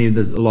 because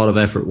there's a lot of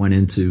effort went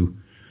into.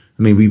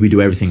 We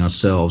do everything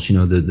ourselves.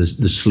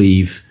 The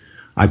sleeve.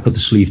 I put the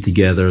sleeve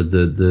together.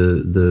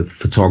 The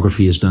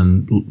photography is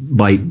done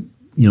by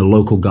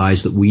local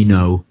guys that we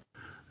know.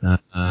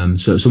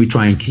 So we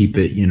try and keep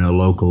it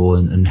local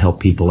and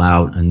help people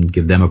out and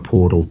give them a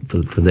portal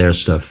for their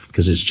stuff,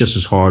 because it's just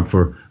as hard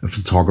for a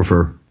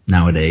photographer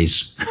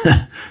nowadays,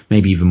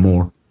 maybe even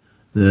more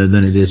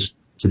than it is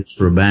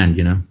for a band.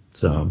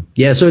 So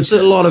so it's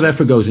a lot of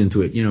effort goes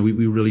into it.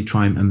 We really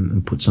try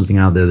and put something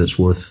out there that's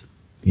worth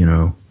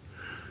And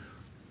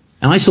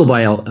I still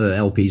buy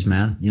LPs,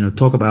 man.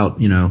 Talk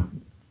about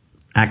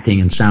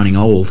acting and sounding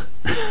old.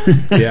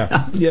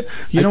 Yeah.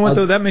 You know what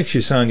though? That makes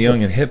you sound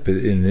young and hip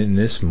in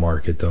this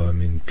market, though.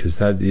 Because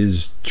that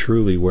is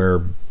truly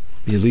where,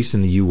 at least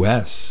in the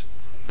U.S.,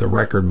 the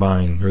record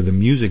buying or the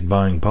music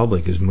buying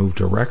public has moved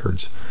to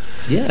records.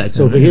 Yeah.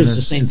 So here's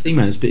the same thing,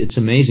 man. It's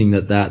amazing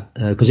that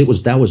because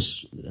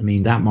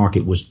that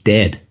market was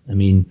dead.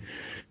 You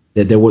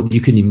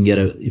couldn't even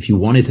if you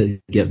wanted to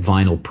get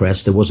vinyl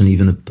pressed, there wasn't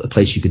even a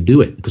place you could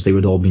do it, because they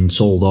would all been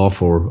sold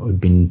off or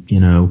been,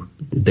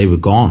 they were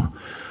gone.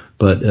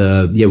 But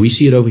we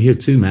see it over here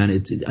too, man.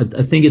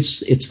 I think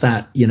it's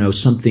that,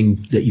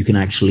 something that you can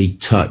actually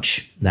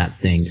touch, that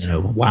thing,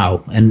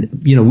 wow.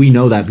 And we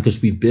know that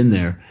because we've been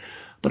there.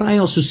 But I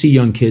also see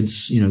young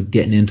kids,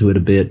 getting into it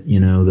a bit,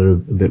 they're a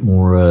bit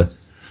more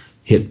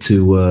hip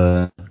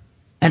to.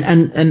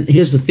 And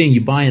here's the thing: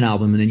 you buy an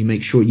album and then you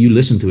make sure you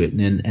listen to it,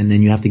 and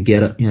then you have to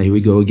get here we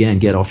go again,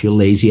 get off your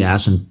lazy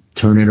ass and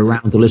turn it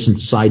around to listen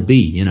to side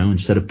B,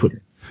 instead of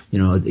putting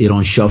it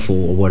on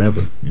shuffle or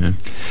whatever.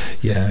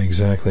 Yeah,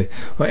 exactly.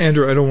 Well,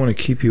 Andrew, I don't want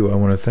to keep you. I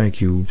want to thank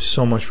you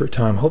so much for your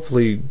time.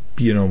 Hopefully,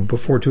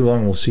 before too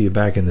long, we'll see you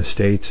back in the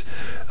States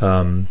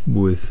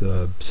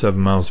with 7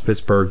 Miles to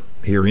Pittsburgh.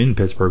 Here in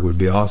Pittsburgh would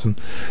be awesome.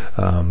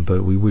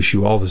 But we wish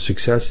you all the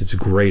success. It's a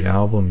great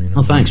album.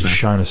 Thanks, man.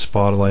 Shine a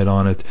spotlight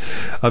on it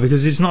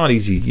because it's not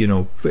easy.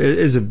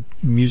 As a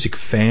music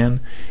fan,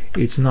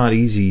 it's not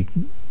easy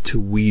to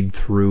weed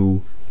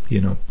through.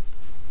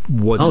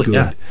 What's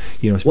good,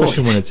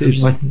 especially when it's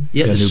there's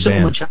so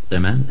band. Much out there,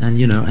 man,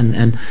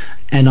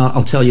 and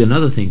I'll tell you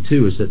another thing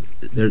too, is that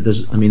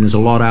there's a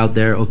lot out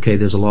there. Okay,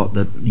 there's a lot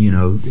that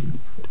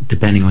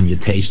depending on your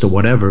taste or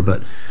whatever,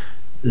 but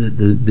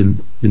the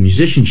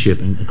musicianship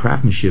and the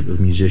craftsmanship of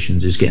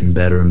musicians is getting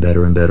better and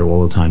better and better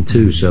all the time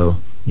too. Mm-hmm. So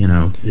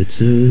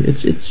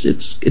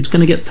it's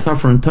going to get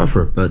tougher and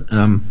tougher, but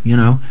we're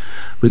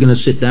going to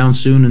sit down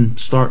soon and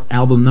start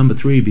album number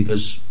 3,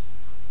 because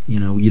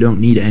you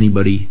don't need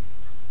anybody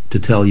to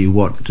tell you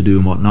what to do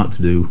and what not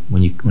to do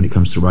when it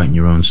comes to writing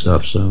your own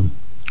stuff. So,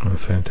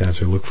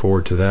 fantastic! Look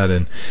forward to that,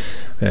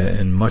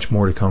 and much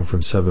more to come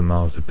from 7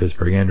 Miles to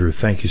Pittsburgh. Andrew,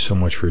 thank you so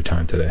much for your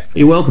time today.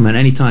 You're welcome, man.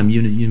 Anytime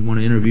you want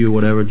to interview or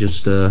whatever,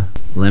 just let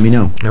me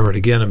know. All right,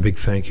 again, a big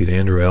thank you to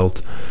Andrew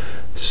Elt,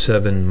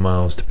 7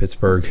 Miles to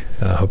Pittsburgh.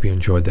 I hope you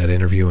enjoyed that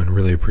interview, and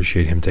really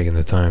appreciate him taking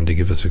the time to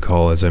give us a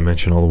call, as I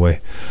mentioned, all the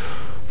way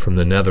from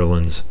the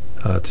Netherlands.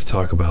 To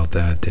talk about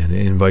that, and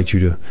invite you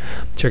to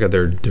check out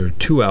their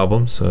 2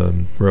 albums,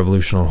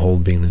 Revolution on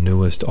Hold being the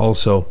newest.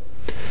 Also,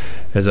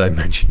 as I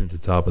mentioned at the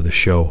top of the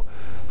show,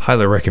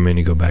 highly recommend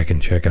you go back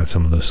and check out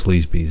some of those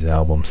Sleazebees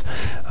albums.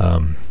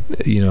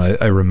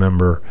 I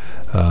remember,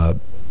 I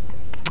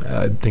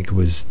think it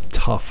was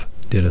Tough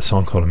did a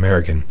song called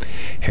American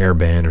Hair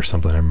Band or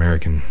something,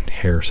 American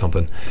Hair or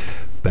something,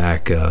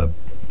 back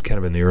kind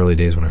of in the early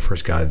days when I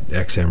first got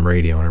XM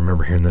radio, and I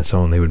remember hearing that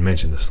song. They would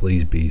mention the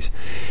Sleazebees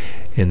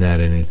in that,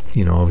 and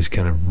it, always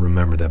kind of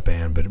remember that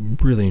band, but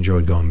really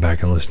enjoyed going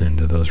back and listening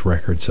to those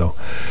records. So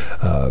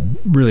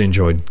really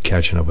enjoyed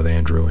catching up with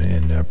Andrew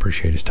and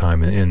appreciate his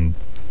time. And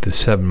the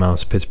 7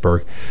 Miles to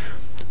Pittsburgh,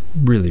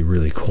 really,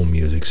 really cool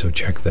music, so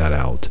check that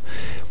out.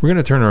 We're going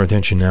to turn our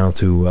attention now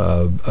to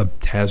a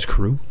Taz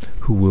Crew,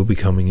 who will be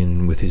coming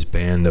in with his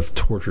band of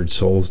Tortured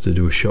Souls to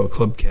do a show at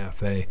Club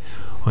Cafe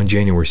on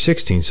January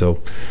 16th.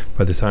 So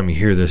by the time you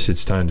hear this,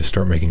 it's time to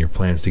start making your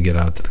plans to get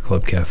out to the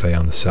Club Cafe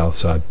on the south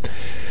side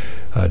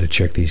to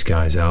check these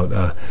guys out.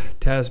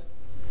 Taz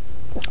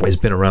has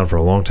been around for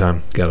a long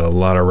time, got a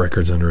lot of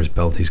records under his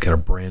belt. He's got a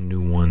brand new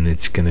one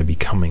that's going to be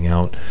coming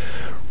out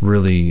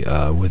really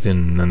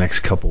within the next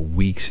couple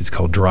weeks. It's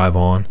called Drive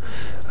On.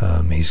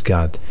 He's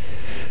got,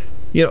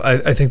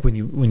 I think when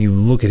you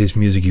look at his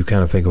music, you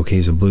kind of think, okay,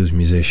 he's a blues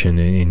musician,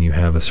 and you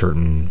have a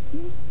certain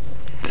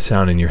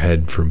sound in your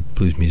head for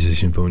blues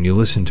musicians, but when you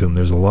listen to him,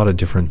 there's a lot of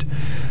different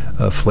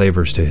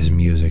flavors to his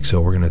music. So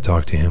we're going to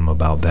talk to him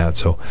about that.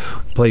 So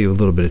play you a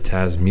little bit of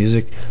Taz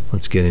music.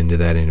 Let's get into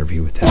that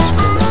interview with Taz.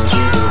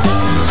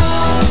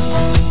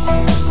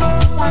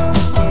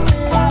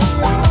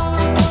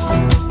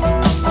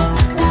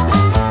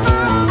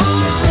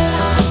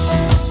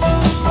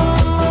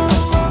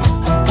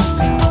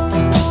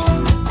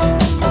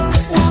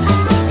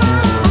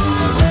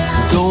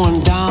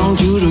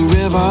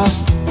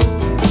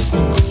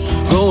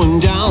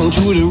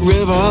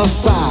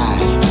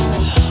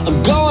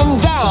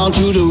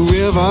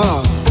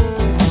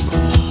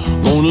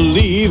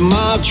 leave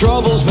my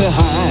troubles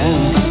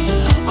behind.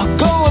 I'm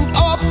going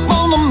up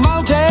on the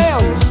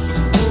mountain,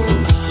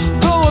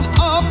 going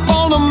up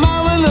on the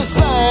mountain to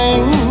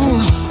sing,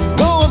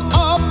 going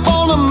up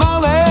on the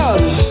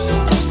mountain,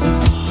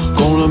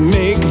 gonna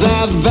make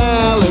that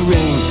valley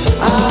ring.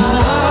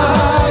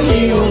 I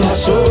heal my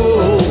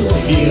soul,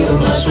 heal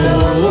my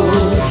soul,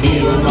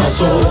 heal my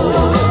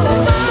soul.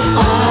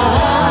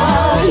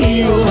 I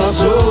heal my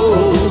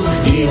soul,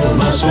 heal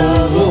my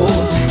soul,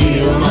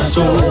 heal my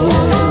soul.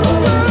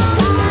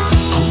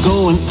 I'm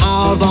going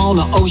out on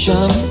the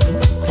ocean,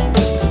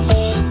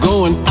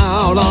 going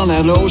out on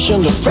that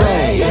ocean to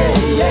pray.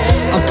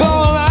 I'm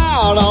going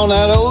out on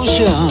that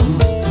ocean,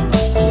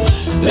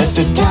 let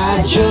the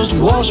tide just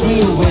wash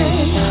me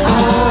away.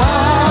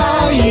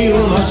 I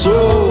heal my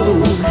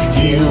soul,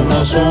 heal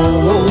my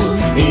soul,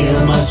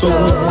 heal my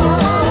soul.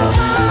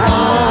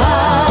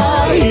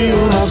 I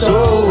heal my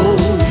soul,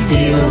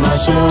 heal my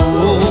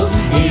soul,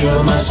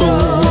 heal my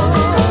soul.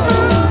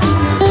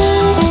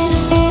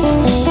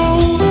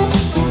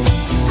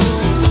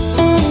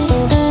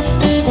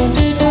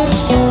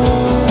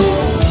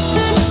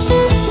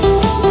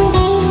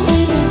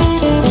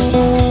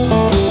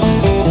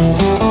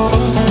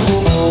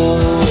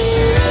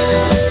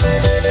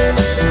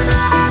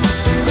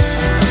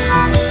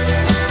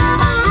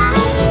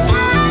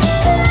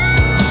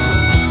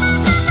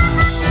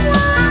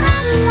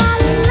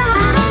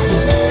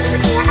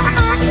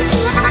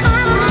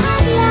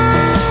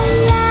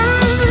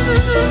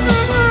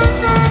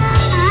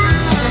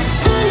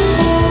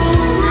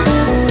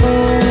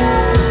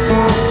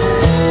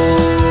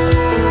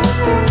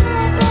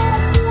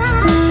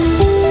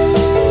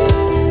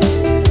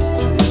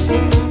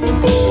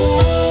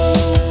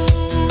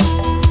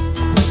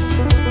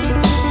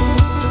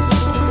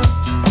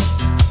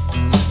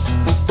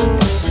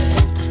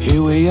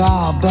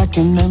 Back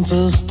in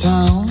Memphis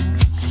town,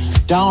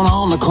 down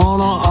on the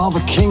corner of a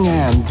King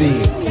and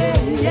Beale.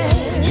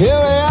 Here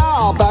we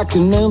are back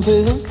in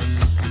Memphis,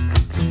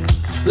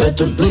 let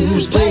the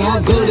blues play how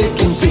good it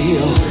can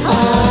feel.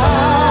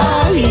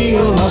 I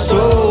heal my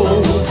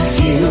soul,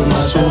 heal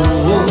my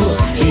soul,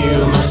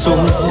 heal my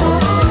soul.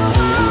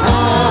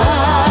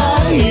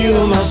 I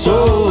heal my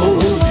soul,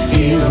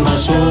 heal my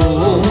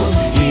soul,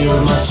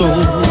 heal my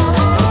soul.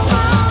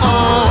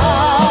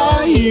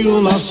 I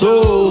heal my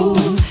soul,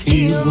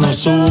 heal my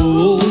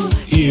soul,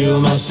 heal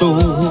my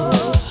soul.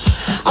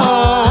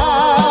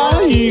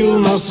 I heal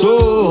my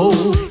soul,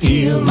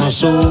 heal my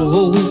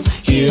soul,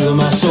 heal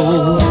my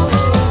soul.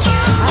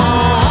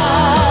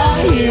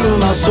 I heal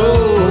my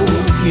soul,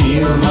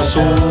 heal my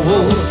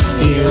soul,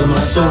 heal my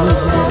soul.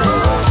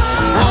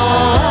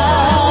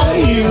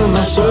 I heal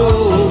my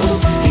soul,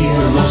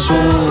 heal my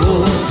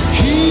soul.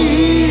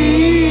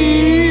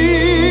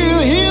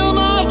 Heal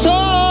my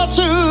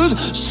tortured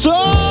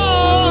soul.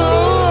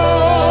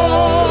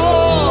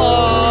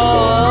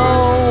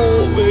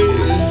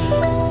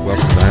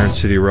 Welcome to Iron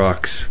City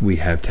Rocks. We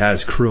have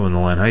Taz Crew on the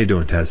line. How you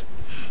doing, Taz?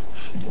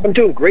 I'm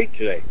doing great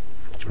today.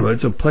 Well,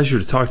 it's a pleasure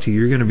to talk to you.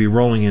 You're going to be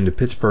rolling into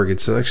Pittsburgh.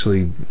 It's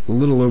actually a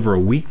little over a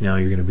week now.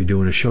 You're going to be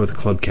doing a show at the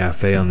Club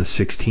Cafe on the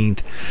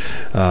 16th.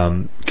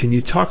 Can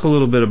you talk a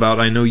little bit about,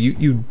 I know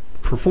you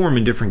perform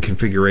in different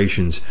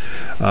configurations.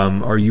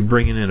 Are you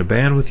bringing in a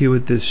band with you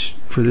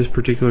for this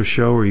particular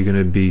show? Or are you going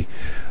to be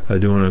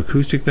doing an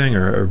acoustic thing?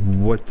 Or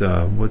what's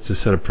the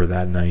setup for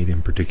that night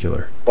in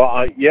particular?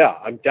 Well, yeah,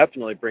 I'm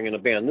definitely bringing a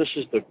band. This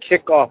is the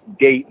kickoff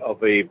gate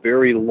of a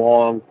very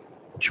long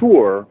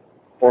tour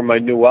for my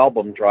new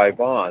album, Drive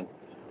On.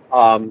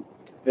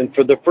 And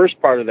for the first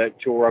part of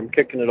that tour, I'm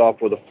kicking it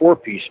off with a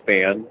 4-piece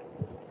band,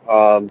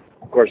 of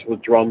course,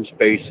 with drums,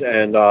 bass,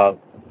 and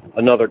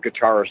another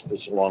guitarist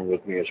that's along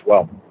with me as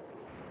well.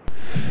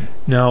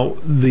 Now,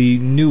 the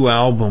new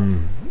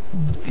album,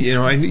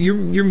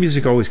 your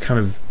music always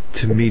kind of,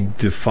 to me,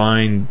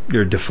 defied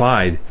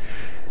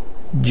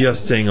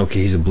just saying, okay,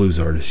 he's a blues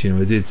artist.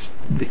 It's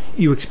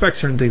you expect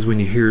certain things when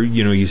you hear,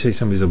 you say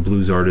somebody's a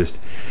blues artist,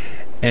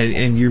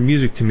 and your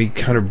music to me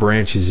kind of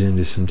branches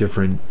into some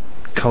different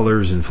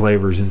colors and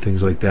flavors and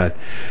things like that.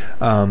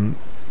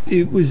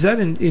 Was that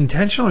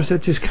intentional, or is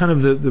that just kind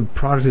of the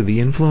product of the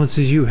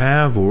influences you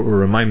have,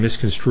 or am I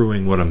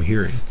misconstruing what I'm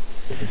hearing?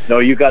 No,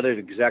 you got it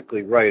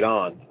exactly right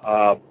on.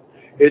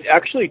 It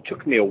actually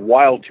took me a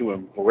while to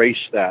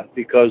embrace that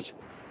because,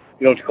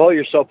 to call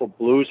yourself a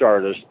blues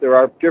artist, there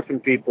are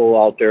different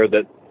people out there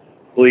that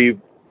believe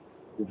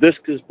this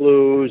is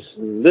blues,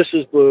 and this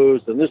is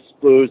blues, and this is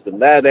blues,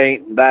 and that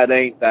ain't, and that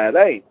ain't, that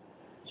ain't.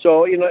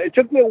 So, it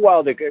took me a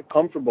while to get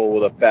comfortable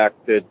with the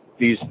fact that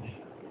these,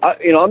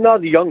 I'm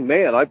not a young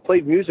man. I've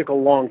played music a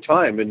long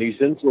time, and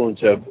these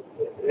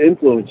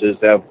influences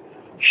have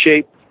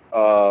shaped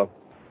not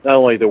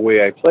only the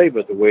way I play,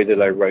 but the way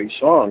that I write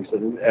songs,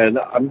 and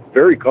I'm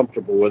very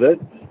comfortable with it.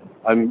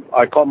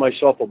 I call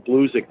myself a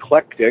blues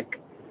eclectic,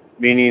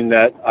 meaning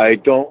that I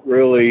don't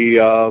really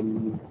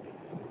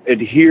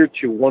adhere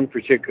to one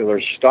particular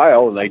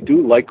style, and I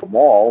do like them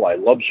all. I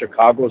love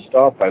Chicago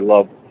stuff. I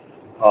love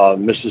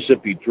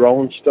Mississippi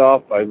drone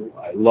stuff. I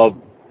love,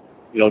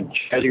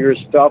 jazzier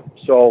stuff.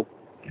 So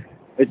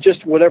It's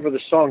just whatever the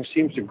song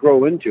seems to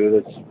grow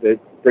into that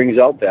brings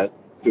out that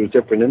those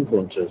different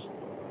influences.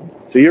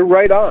 So you're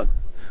right on.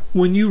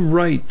 When you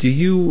write, do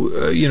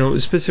you,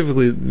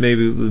 specifically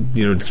maybe,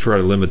 to try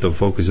to limit the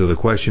focus of the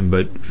question,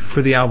 but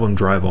for the album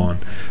Drive On,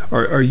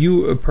 are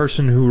you a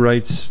person who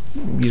writes,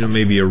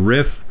 maybe a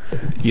riff,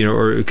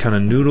 or kind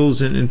of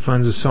noodles and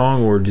finds a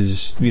song, or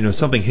does,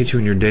 something hit you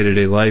in your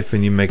day-to-day life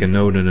and you make a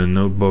note in a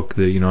notebook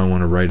that, I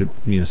want to write,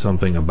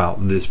 something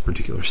about this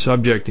particular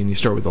subject, and you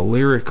start with a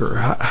lyric, or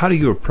how do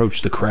you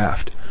approach the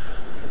craft?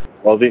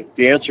 Well, the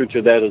answer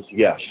to that is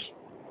yes.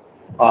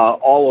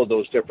 All of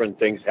those different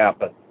things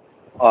happen.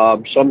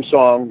 Some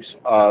songs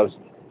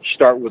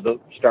start with a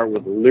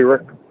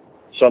lyric.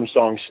 Some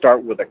songs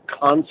start with a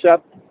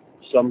concept.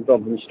 Some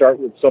of them start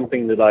with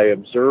something that I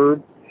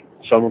observed.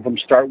 Some of them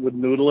start with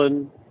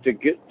noodling to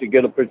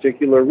get a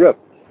particular riff.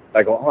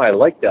 I go, I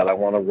like that. I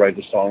want to write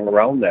a song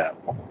around that.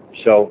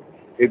 So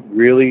it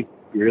really,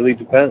 really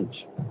depends.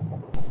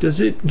 Does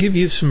it give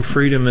you some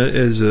freedom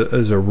as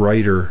a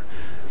writer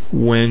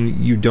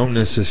when you don't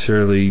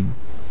necessarily,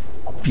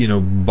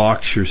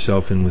 box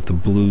yourself in with the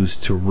blues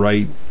to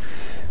write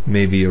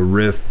maybe a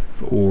riff,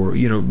 or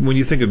when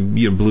you think of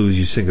blues,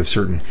 you think of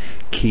certain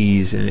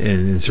keys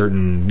and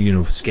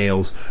certain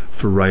scales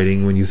for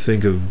writing. When you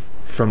think of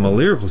from a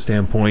lyrical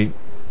standpoint,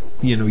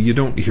 you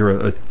don't hear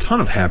a ton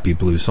of happy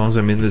blues songs.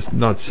 I mean, this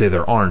not to say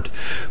there aren't,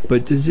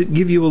 but does it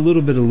give you a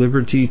little bit of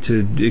liberty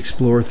to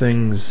explore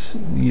things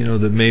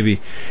that maybe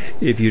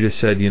if you just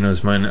said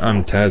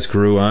I'm Taz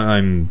Carew,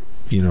 I'm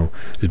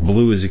as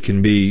blue as it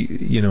can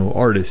be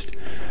artist.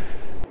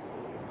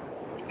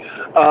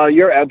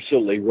 You're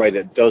absolutely right.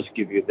 It does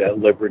give you that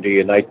liberty,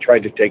 and I try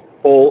to take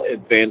full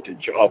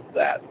advantage of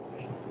that.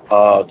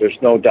 There's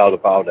no doubt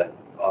about it.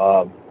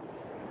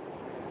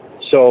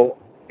 So,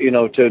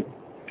 to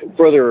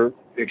further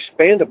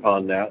expand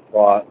upon that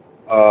thought,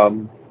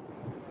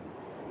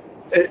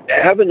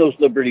 having those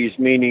liberties,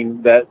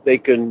 meaning that they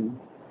can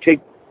take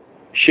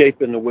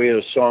shape in the way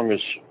a song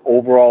is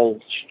overall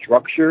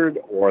structured,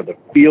 or the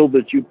feel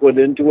that you put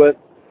into it.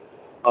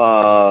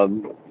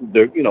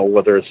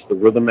 Whether it's the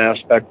rhythm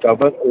aspect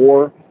of it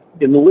or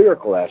in the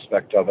lyrical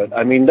aspect of it.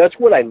 I mean, that's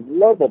what I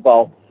love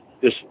about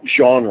this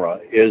genre,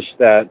 is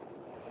that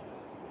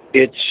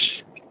its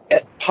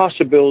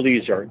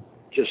possibilities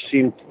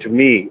seem to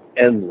me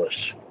endless,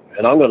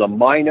 and I'm going to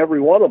mine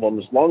every one of them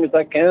as long as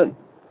I can.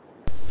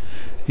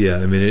 Yeah,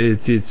 I mean,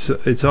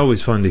 it's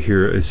always fun to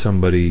hear as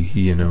somebody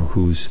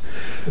who's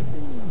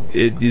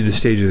at the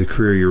stage of the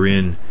career you're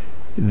in,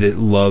 that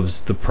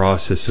loves the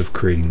process of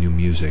creating new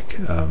music.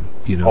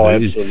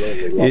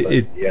 Absolutely love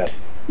it. Yeah.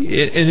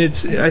 And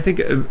it's, I think,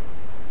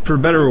 for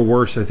better or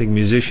worse, I think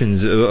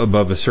musicians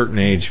above a certain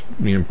age,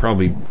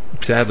 probably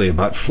sadly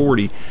about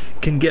 40,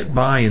 can get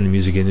by in the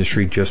music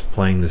industry just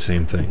playing the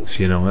same things.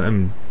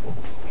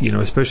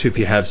 Especially if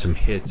you have some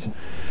hits.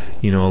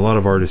 A lot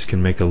of artists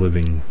can make a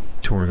living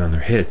touring on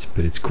their hits,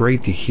 but it's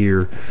great to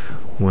hear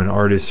when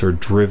artists are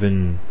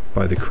driven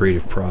by the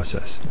creative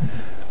process.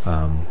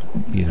 And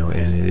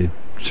it's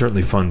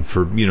certainly fun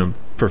for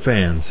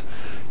fans,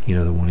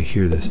 that want to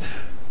hear this.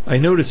 I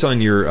notice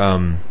on your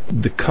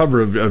the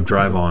cover of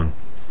Drive On,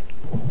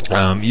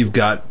 you've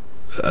got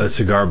a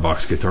cigar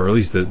box guitar, or at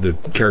least the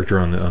character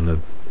on the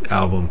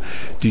album.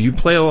 Do you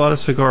play a lot of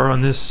cigar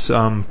on this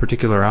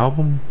particular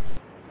album?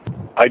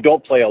 I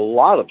don't play a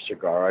lot of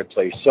cigar. I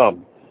play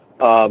some.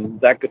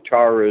 That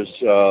guitar is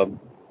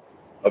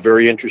a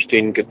very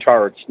interesting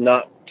guitar. It's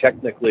not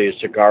technically a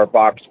cigar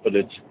box, but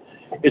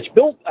it's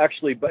built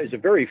actually, but it's a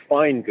very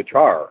fine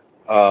guitar,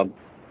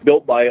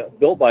 built by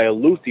a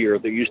luthier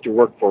that used to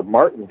work for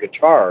Martin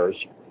Guitars,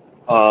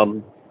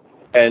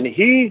 and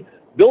he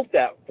built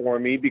that for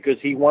me because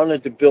he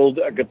wanted to build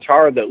a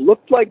guitar that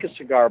looked like a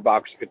cigar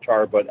box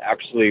guitar, but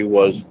actually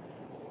was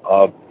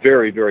a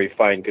very, very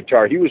fine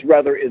guitar. He was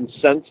rather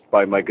incensed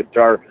by my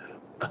guitar,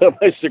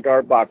 my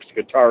cigar box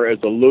guitar as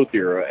a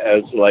luthier,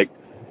 as like,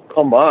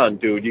 come on,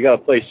 dude, you got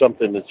to play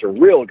something that's a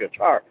real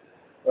guitar.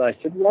 And I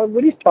said, well,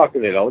 what are you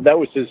talking about? That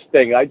was his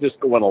thing. I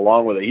just went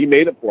along with it. He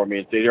made it for me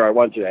and said, here, I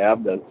want you to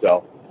have this.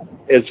 So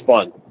it's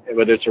fun.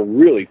 But it's a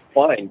really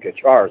fine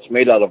guitar. It's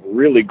made out of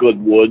really good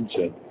woods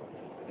and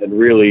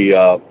really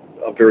a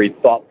very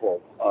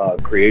thoughtful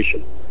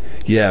creation.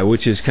 Yeah,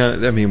 which is kind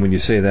of, I mean, when you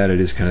say that, it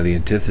is kind of the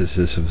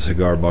antithesis of a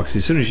cigar box.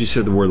 As soon as you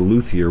said the word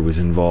luthier was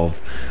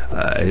involved,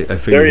 I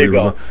figured we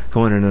were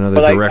going in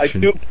another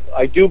direction.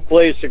 I do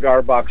play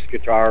cigar box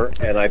guitar,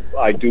 and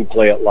I do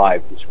play it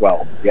live as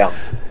well. Yeah.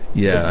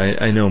 Yeah,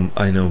 I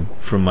know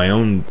from my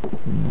own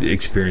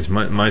experience,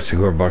 my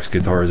cigar box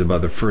guitar is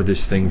about the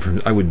furthest thing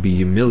from. I would be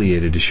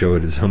humiliated to show it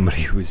to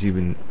somebody who was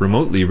even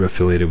remotely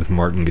affiliated with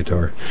Martin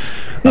Guitar.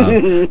 But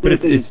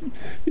it's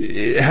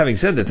having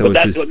said that, though,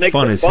 it's just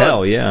fun as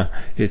hell. Yeah,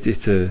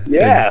 it's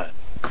a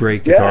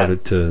great guitar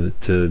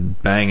to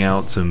bang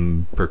out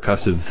some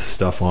percussive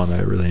stuff on.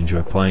 I really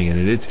enjoy playing it,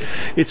 and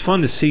it's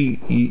fun to see.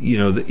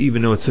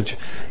 Even though it's such,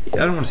 I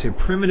don't want to say a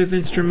primitive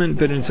instrument,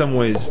 but in some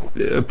ways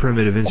a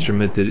primitive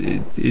instrument that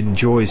it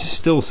enjoys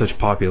still such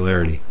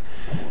popularity.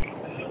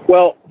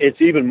 Well, it's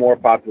even more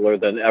popular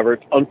than ever,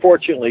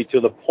 unfortunately,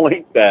 to the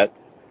point that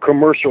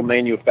commercial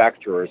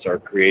manufacturers are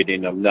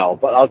creating them now.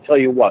 But I'll tell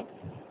you what,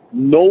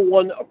 no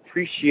one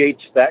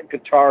appreciates that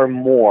guitar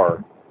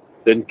more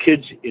than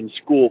kids in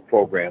school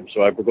programs.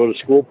 So I go to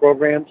school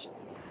programs,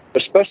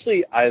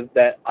 especially I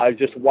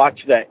just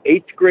watched that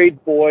 8th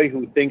grade boy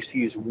who thinks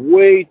he's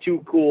way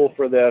too cool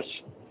for this,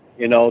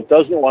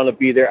 doesn't want to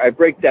be there. I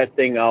break that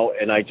thing out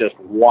and I just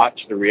watch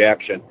the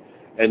reaction,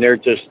 and they're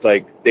just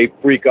like, they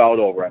freak out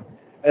over it.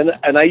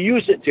 And I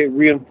use it to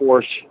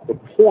reinforce the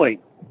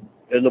point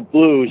in the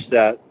blues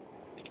that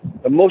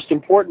the most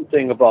important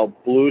thing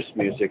about blues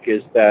music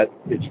is that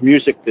it's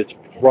music that's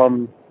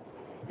from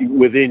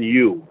within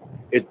you.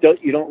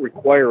 You don't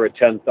require a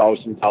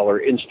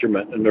 $10,000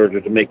 instrument in order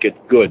to make it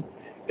good.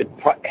 It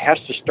has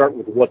to start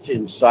with what's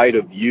inside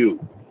of you.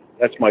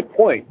 That's my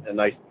point.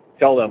 And I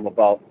tell them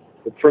about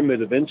the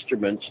primitive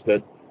instruments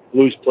that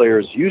blues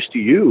players used to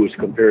use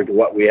compared to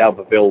what we have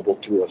available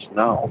to us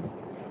now.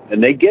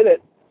 And they get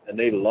it, and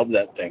they love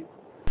that thing.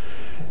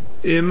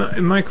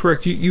 Am I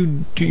correct?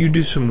 You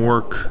do some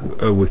work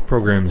with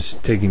programs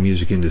taking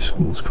music into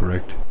schools,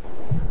 correct?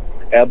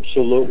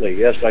 Absolutely.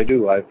 Yes, I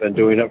do. I've been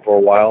doing it for a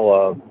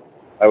while.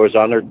 I was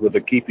honored with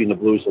the Keeping the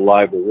Blues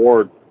Alive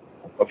award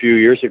a few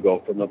years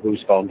ago from the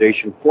Blues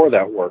Foundation for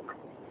that work.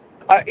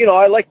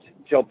 I like to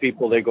tell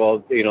people, they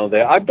go,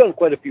 I've done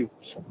quite a few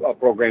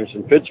programs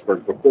in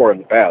Pittsburgh before in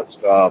the past.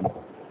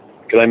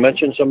 Can I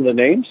mention some of the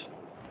names?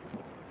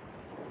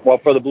 Well,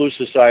 for the Blues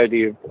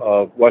Society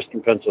of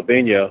Western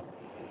Pennsylvania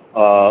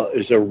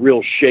is a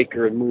real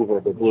shaker and mover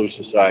of the Blues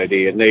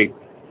Society, and they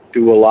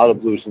do a lot of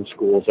blues in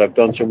schools. I've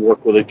done some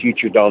work with a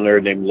teacher down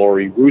there named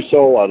Lori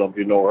Russo. I don't know if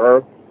you know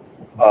her.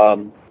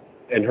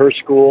 In her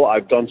school,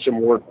 I've done some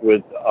work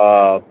with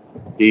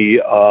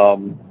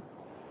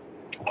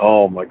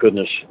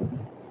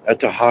at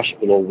the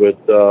hospital with,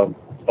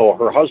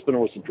 her husband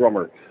was a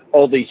drummer.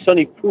 The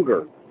Sonny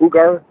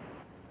Pugar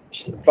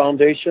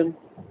Foundation.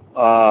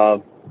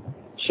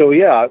 So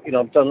yeah,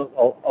 I've done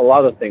a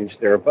lot of things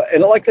there.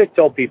 And like I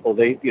tell people,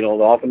 they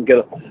often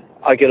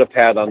I get a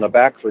pat on the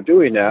back for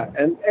doing that.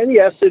 And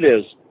yes, it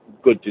is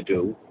good to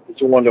do.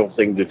 It's a wonderful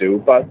thing to do.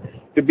 But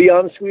to be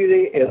honest with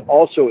you, it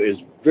also is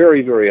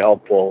very, very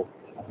helpful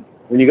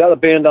when you got a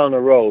band on the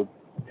road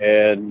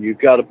and you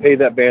got to pay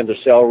that band a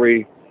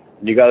salary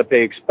and you got to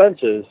pay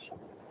expenses.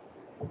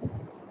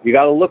 You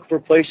got to look for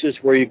places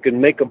where you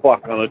can make a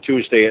buck on a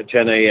Tuesday at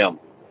 10 a.m.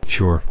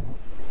 Sure.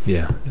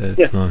 Yeah,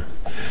 it's not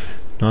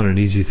an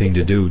easy thing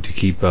to do, to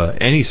keep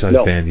any size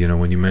band.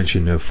 When you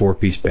mention a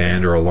 4-piece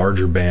band or a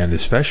larger band,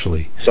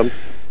 especially.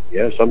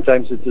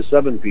 Sometimes it's a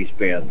 7-piece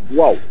band.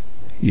 Whoa.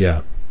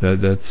 Yeah,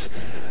 that's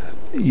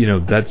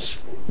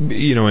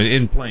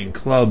in playing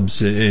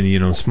clubs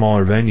and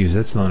smaller venues,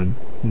 that's not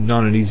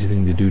an easy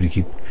thing to do, to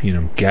keep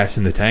gas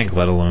in the tank,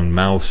 let alone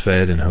mouths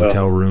fed and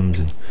hotel rooms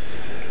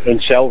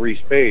and salaries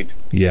paid.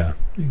 Yeah,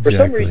 exactly. For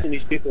some reason,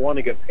 these people want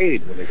to get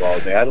paid when they go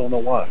out there. I don't know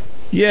why.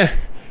 Yeah.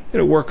 You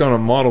got to work on a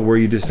model where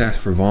you just ask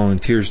for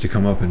volunteers to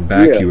come up and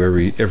back you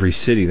every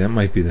city. That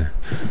might be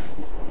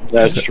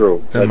That's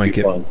true. That might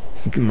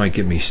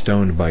get me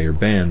stoned by your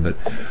band.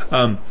 But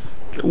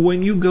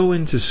when you go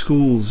into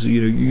schools,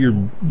 you're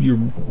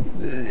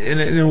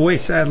in a way,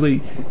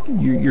 sadly,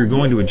 you're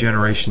going to a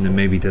generation that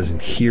maybe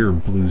doesn't hear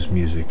blues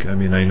music. I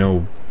mean, I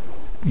know,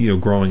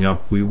 growing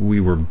up, we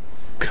were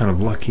kind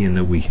of lucky in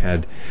that we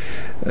had,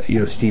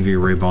 Stevie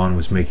Ray Vaughan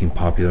was making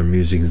popular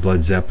music.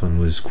 Led Zeppelin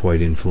was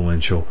quite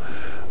influential.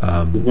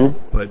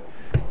 But,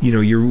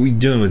 you're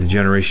dealing with a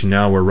generation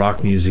now where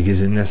rock music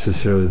isn't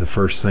necessarily the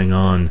first thing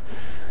on,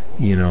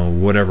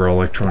 whatever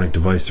electronic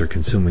device they're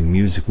consuming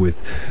music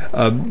with.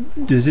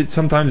 Does it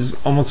sometimes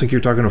almost like you're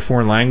talking a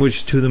foreign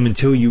language to them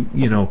until you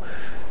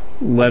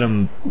let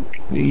them,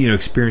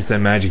 experience that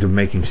magic of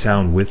making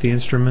sound with the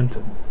instrument?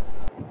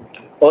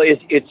 Well,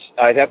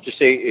 I'd have to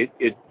say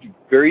it's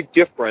very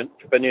different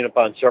depending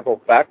upon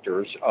several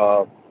factors.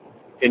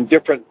 In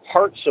different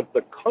parts of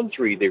the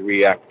country, they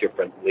react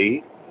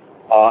differently.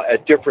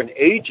 At different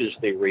ages,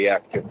 they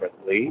react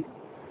differently.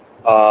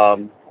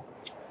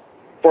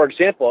 For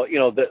example,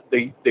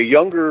 the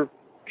younger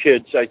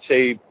kids, I'd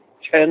say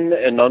 10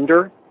 and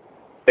under,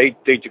 they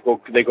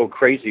go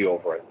crazy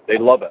over it. They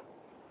love it.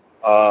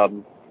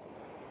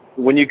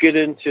 When you get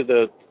into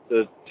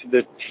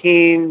the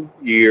teen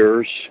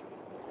years,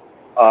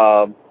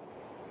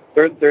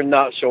 they're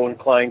not so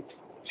inclined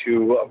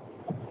to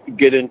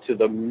get into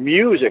the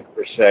music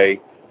per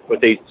se, but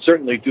they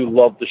certainly do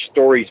love the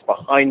stories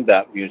behind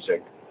that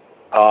music,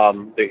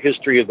 the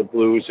history of the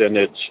blues and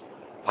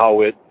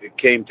how it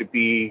came to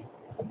be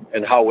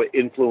and how it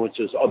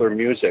influences other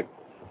music.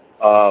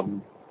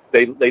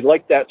 They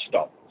like that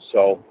stuff.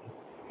 So,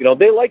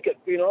 they like it.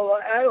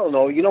 I don't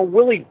know.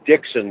 Willie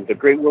Dixon, the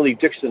great Willie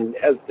Dixon,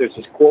 there's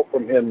this quote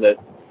from him that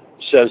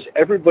says,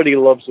 "Everybody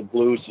loves the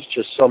blues. It's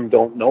just some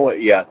don't know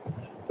it yet."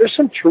 There's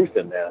some truth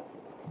in that.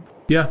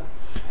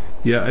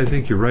 Yeah, I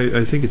think you're right.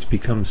 I think it's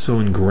become so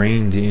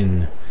ingrained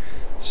in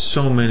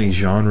so many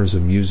genres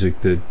of music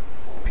that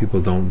people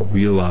don't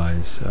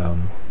realize.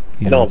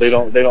 No, they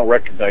don't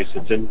recognize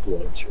its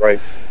influence, right?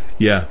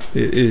 Yeah,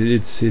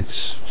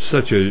 it's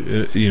such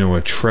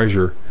a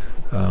treasure.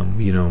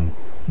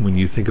 When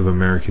you think of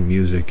American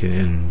music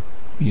and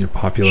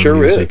popular Sure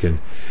music, is.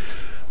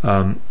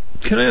 and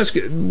can I ask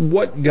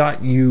what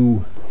got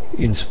you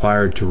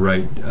inspired to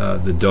write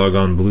the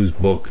Doggone Blues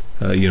book?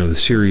 The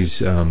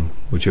series,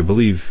 which I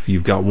believe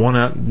you've got one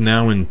out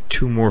now and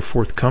two more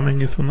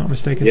forthcoming, if I'm not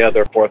mistaken. Yeah,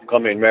 they're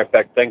forthcoming. Matter of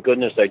fact, thank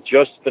goodness I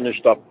just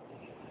finished up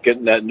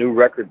getting that new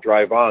record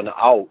Drive On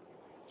out,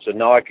 so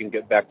now I can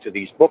get back to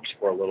these books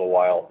for a little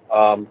while.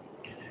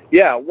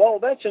 Yeah, well,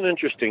 that's an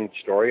interesting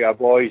story.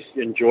 I've always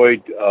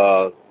enjoyed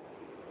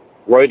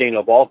writing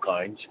of all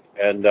kinds,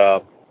 and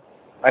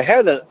I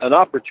had an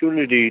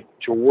opportunity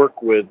to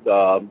work with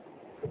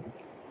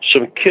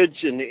some kids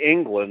in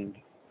England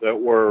that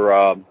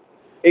were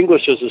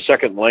English as a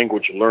second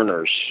language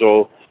learners.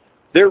 So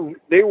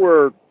they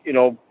were,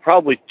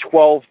 probably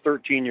 12,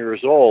 13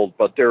 years old,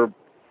 but their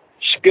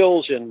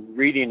skills in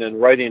reading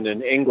and writing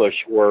in English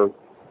were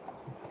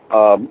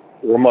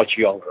much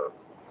younger.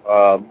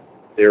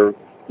 They're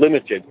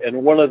limited.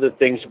 And one of the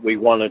things we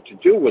wanted to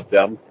do with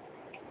them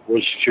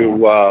was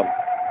to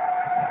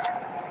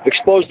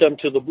expose them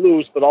to the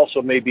blues, but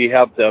also maybe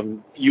have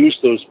them use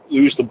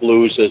the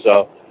blues as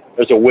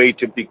a way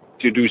to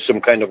do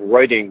some kind of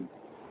writing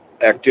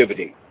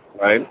activity,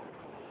 right?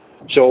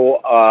 So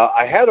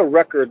I had a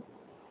record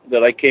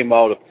that I came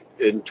out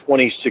in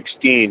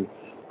 2016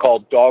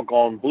 called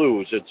Doggone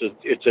Blues.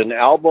 It's an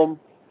album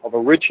of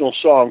original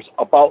songs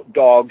about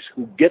dogs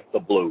who get the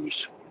blues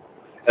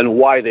and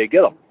why they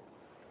get them.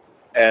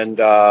 And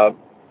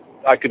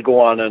I could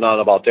go on and on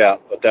about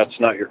that, but that's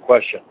not your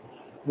question.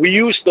 We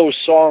used those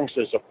songs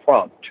as a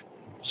prompt.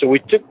 So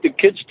the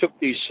kids took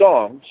these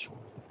songs,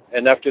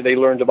 and after they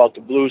learned about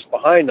the blues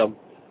behind them,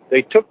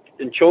 they took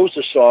and chose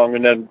a song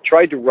and then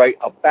tried to write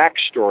a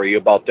backstory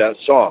about that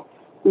song.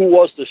 Who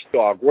was this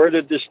dog? Where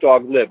did this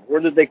dog live? Where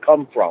did they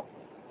come from?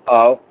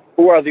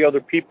 Who are the other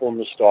people in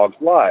this dog's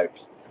lives?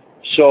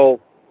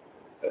 So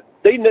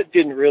they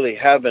didn't really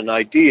have an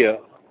idea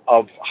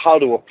of how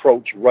to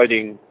approach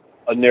writing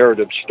a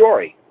narrative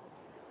story.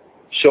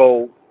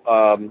 So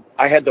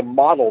I had to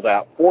model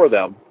that for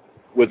them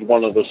with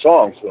one of the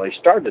songs when I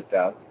started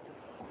that.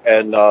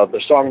 And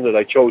the song that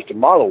I chose to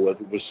model with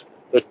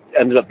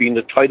ended up being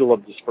the title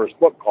of this first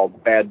book,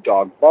 called Bad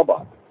Dog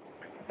Bubba.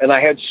 And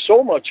I had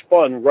so much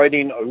fun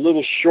writing a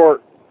little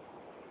short,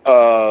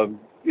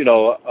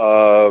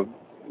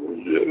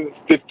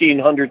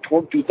 1,500,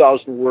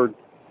 2,000 word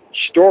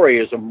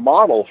story as a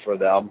model for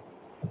them.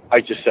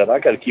 I just said, I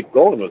got to keep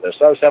going with this.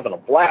 I was having a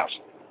blast.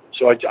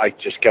 So I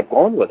just kept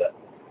going with it.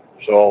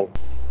 So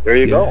there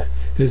you go.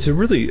 It's a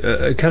really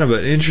kind of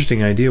an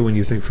interesting idea when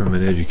you think from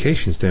an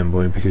education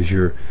standpoint, because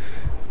you're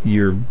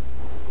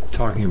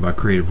talking about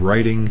creative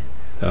writing,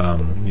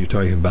 you're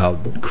talking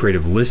about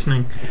creative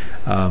listening.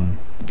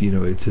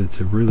 It's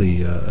a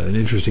really an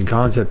interesting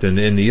concept,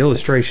 and the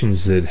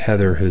illustrations that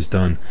Heather has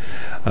done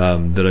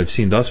that I've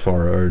seen thus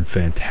far are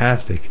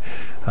fantastic.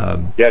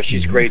 Yeah,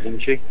 she's great,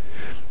 isn't she?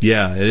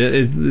 Yeah,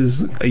 it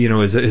is.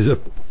 As a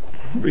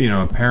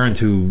parent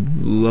who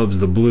loves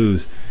the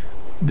blues,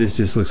 this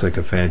just looks like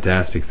a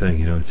fantastic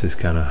thing. It's just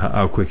kind of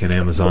how quick can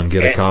Amazon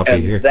get a copy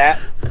and here.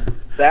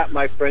 That,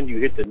 my friend, you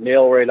hit the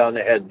nail right on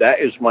the head. That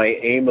is my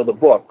aim of the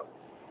book.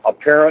 A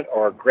parent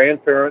or a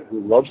grandparent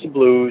who loves the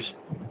blues,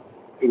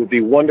 it would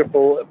be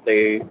wonderful if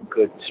they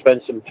could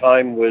spend some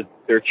time with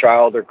their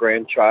child or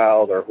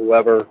grandchild or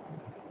whoever,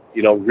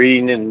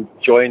 reading and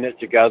enjoying it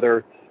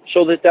together,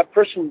 so that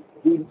person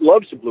who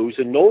loves the blues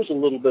and knows a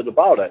little bit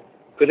about it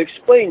could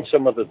explain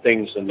some of the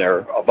things in there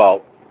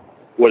about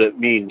what it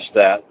means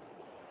that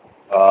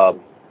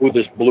who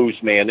this blues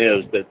man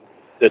is that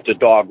the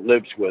dog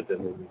lives with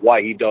and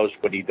why he does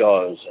what he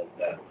does. And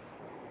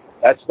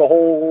that's the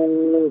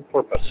whole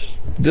purpose.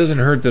 It doesn't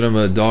hurt that I'm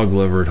a dog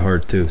lover at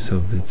heart, too,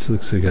 so it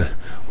looks like a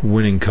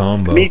winning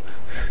combo. Me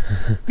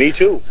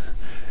too.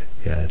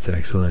 Yeah, it's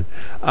excellent.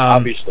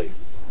 Obviously.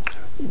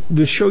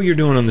 The show you're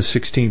doing on the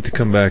 16th, to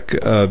come back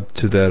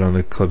to that on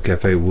the Club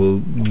Cafe,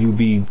 will you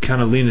be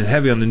kind of leaning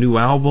heavy on the new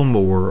album,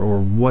 or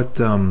what?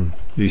 Are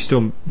you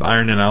still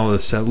ironing out the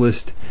set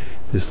list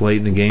this late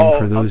in the game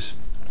for those?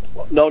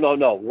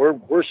 No.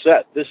 We're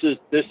set. This is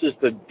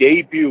the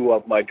debut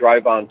of my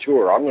Drive On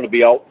tour. I'm going to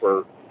be out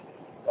for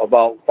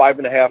about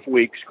 5.5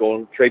 weeks,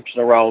 traipsing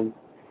around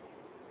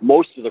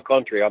most of the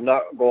country. I'm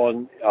not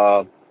going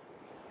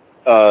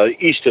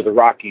east of the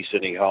Rockies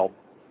anyhow.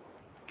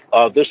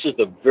 This is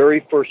the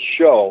very first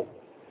show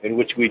in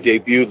which we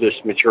debut this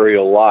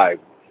material live.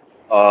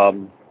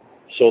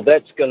 So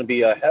that's going to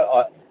be a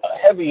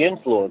heavy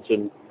influence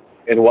in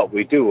what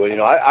we do.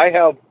 I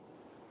have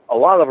a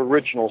lot of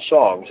original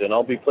songs, and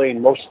I'll be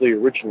playing mostly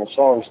original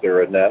songs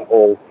there in that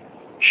whole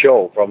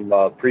show from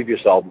previous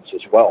albums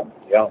as well.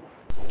 Yeah.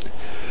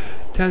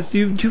 Taz, do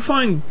you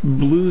find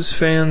blues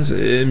fans,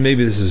 and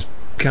maybe this is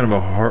kind of a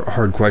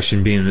hard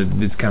question, being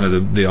that it's kind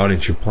of the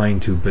audience you're playing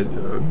to, but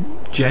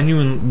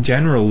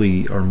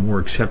generally are more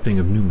accepting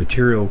of new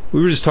material?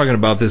 We were just talking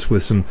about this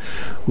with some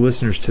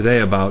listeners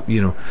today about,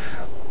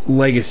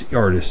 legacy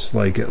artists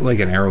like an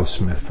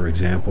Aerosmith, for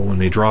example, when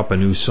they drop a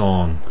new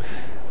song,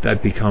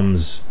 that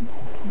becomes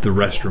the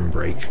restroom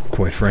break,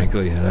 quite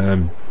frankly. And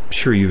I'm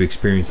sure you've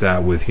experienced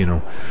that with,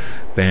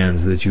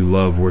 bands that you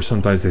love, where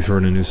sometimes they throw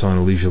in a new song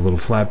that leaves you a little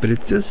flat. But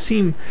it does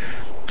seem,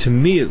 to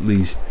me at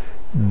least,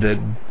 that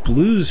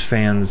blues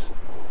fans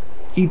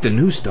eat the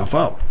new stuff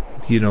up.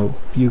 You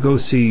go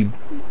see,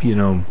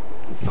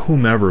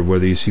 whomever,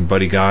 whether you see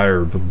Buddy Guy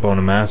or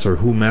Bonamassa or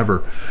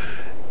whomever,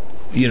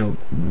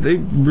 they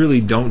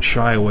really don't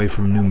shy away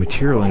from new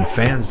material, and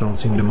fans don't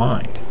seem to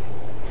mind.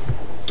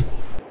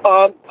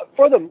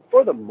 For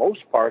the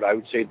most part, I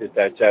would say that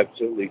that's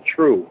absolutely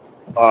true.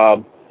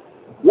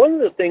 One of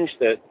the things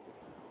that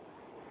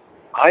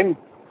I've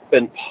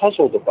been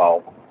puzzled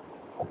about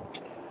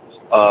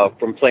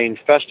from playing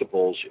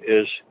festivals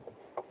is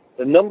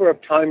the number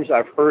of times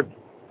I've heard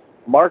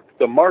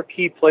the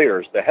marquee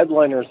players, the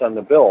headliners on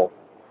the bill,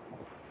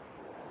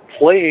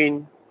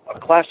 playing a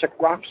classic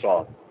rock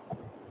song.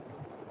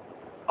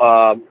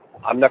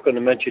 I'm not going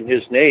to mention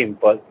his name,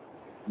 but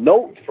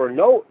note for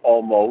note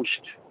almost,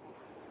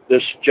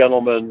 this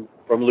gentleman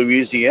from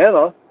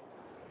Louisiana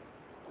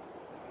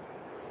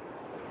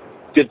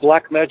did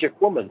Black Magic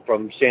Woman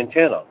from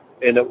Santana.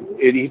 And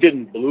he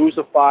didn't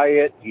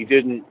bluesify it.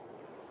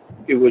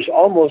 It was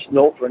almost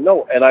note for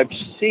note. And I've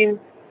seen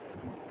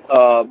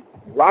blues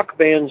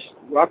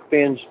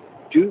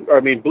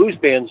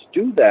bands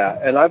do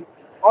that. And I've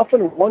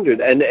often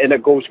wondered, and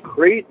it goes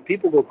crazy.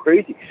 People go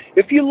crazy.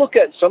 If you look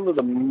at some of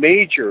the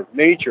major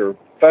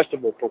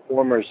festival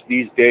performers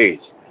these days,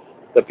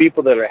 the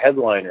people that are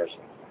headliners,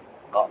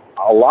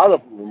 a lot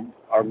of them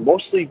are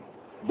mostly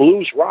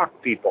blues rock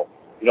people,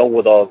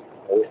 with a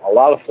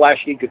lot of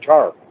flashy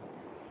guitar.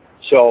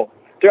 So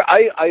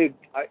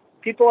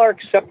people are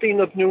accepting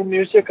of new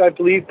music, I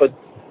believe, but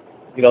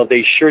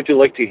they sure do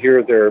like to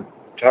hear their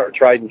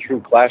tried and true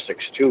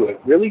classics too. It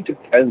really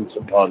depends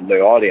upon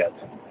the audience.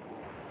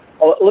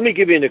 Let me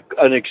give you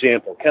an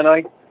example. Can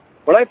I?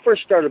 When I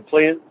first started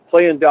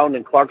playing down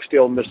in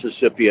Clarksdale,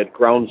 Mississippi at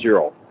Ground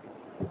Zero,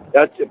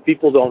 that, if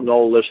people don't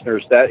know,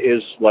 listeners, that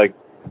is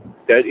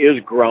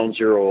Ground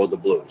Zero of the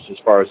blues, as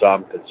far as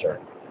I'm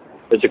concerned.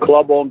 It's a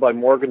club owned by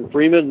Morgan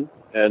Freeman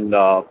and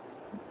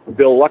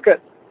Bill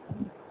Luckett.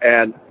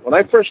 And when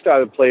I first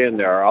started playing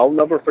there, I'll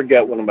never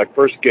forget one of my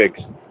first gigs.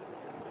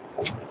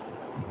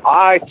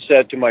 I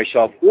said to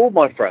myself, "Oh,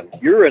 my friend,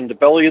 you're in the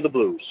belly of the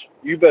blues.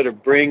 You better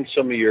bring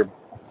some of your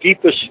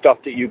deepest stuff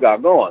that you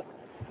got going."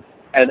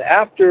 And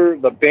after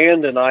the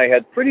band and I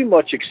had pretty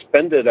much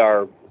expended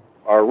our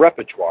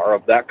repertoire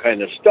of that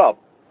kind of stuff,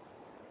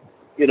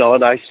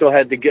 and I still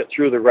had to get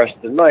through the rest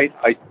of the night,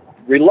 I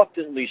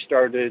reluctantly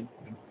started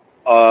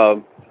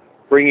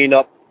bringing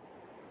up,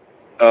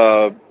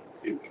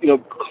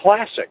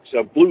 classics,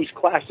 blues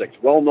classics,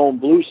 well-known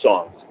blues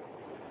songs.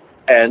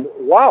 And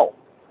wow,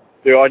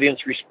 the audience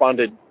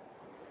responded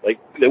like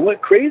they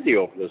went crazy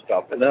over this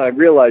stuff. And then I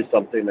realized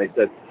something. I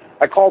said,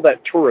 I call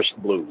that tourist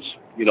blues,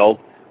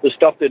 the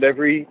stuff that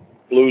every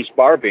blues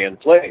bar band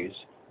plays.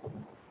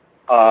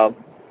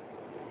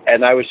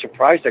 And I was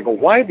surprised. I go,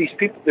 why are these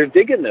people, they're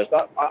digging this?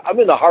 I'm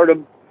in the heart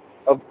of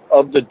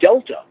the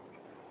Delta.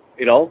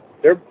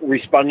 They're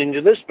responding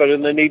to this better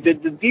than they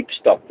did the deep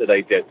stuff that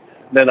I did.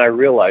 And then I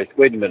realized,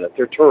 wait a minute,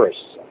 they're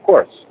tourists. Of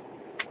course.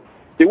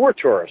 They were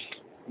tourists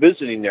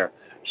visiting there.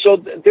 So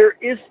there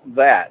is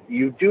that.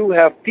 You do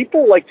have,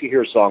 people like to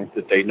hear songs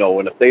that they know,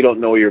 and if they don't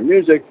know your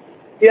music,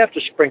 you have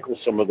to sprinkle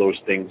some of those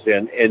things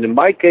in. And in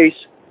my case,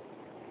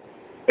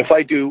 if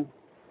I do,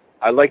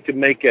 I like to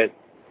make it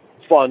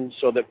fun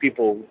so that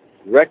people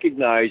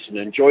recognize and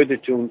enjoy the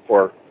tune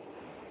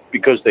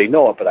because they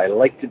know it, but I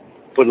like to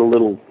put a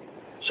little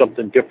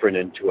something different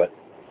into it.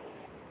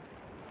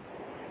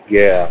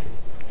 Yeah.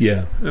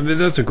 Yeah, I mean,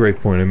 that's a great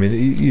point. I mean,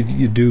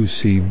 you do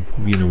see,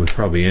 with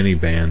probably any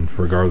band,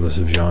 regardless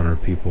of genre,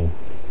 people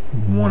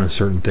want a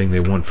certain thing. They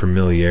want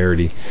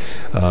familiarity.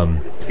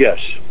 Yes.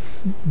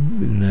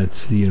 And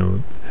that's,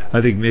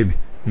 I think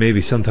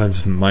maybe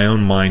sometimes my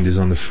own mind is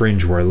on the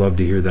fringe where I love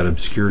to hear that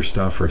obscure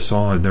stuff or a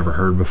song I've never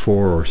heard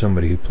before, or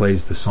somebody who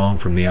plays the song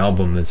from the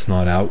album that's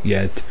not out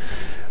yet.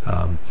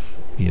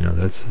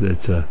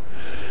 That's a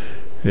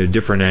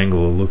different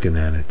angle of looking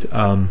at it.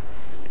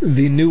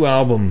 The new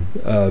album,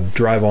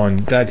 Drive On,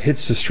 that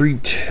hits the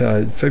street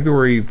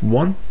February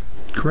 1,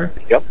 correct?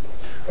 Yep,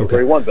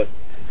 February 1, but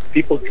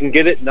people can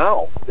get it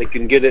now. They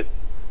can get it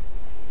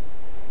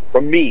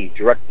from me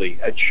directly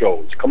at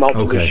shows. Come out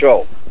to the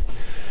show.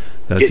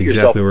 That's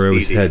exactly where I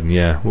was heading,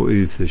 yeah. Well,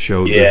 if the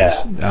show,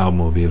 this album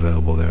will be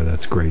available there,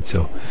 that's great.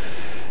 So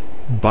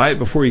buy it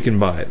before you can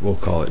buy it, we'll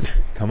call it.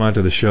 Come out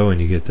to the show and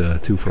you get the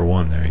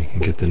 2-for-1 there. You can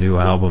get the new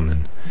album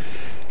and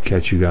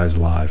catch you guys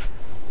live.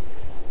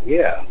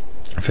 Yeah.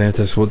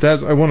 Fantastic. Well,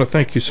 Daz, I want to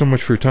thank you so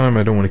much for your time.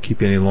 I don't want to keep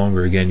you any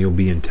longer. Again, you'll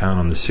be in town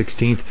on the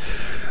 16th.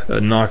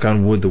 knock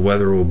on wood, the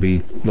weather will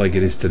be like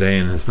it is today,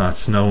 and it's not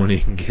snowing. You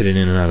can get in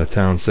and out of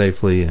town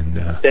safely. And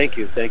Thank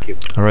you.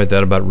 All right,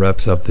 that about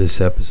wraps up this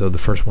episode, the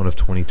first one of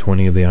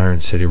 2020 of the Iron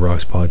City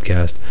Rocks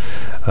podcast.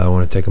 I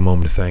want to take a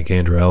moment to thank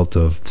Andrew Elt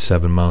of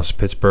 7 Miles to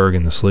Pittsburgh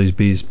and the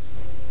Sleazebees,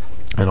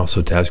 and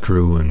also Taz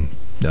Crew and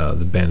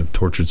the band of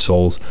Tortured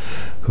Souls,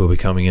 who will be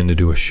coming in to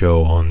do a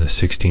show on the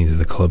 16th at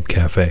the Club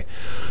Cafe. I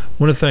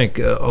want to thank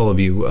all of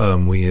you.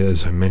 We,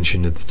 as I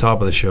mentioned at the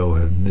top of the show,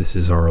 this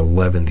is our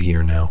 11th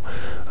year now,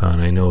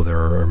 and I know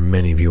there are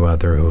many of you out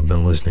there who have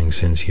been listening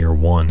since year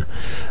one.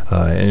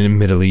 And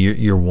admittedly,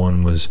 year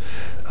one was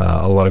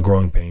a lot of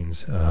growing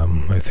pains.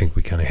 I think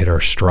we kind of hit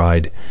our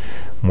stride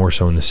more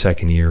so in the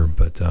second year,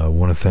 but I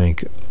want to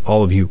thank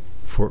all of you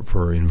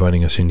for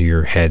inviting us into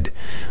your head,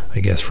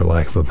 I guess, for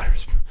lack of a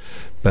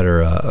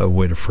better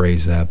way to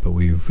phrase that. But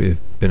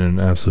it's been an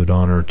absolute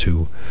honor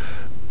to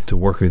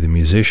work with the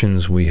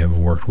musicians we have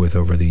worked with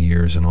over the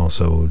years, and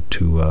also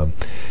to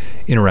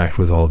interact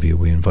with all of you.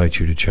 We invite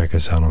you to check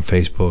us out on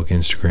Facebook,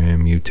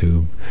 Instagram,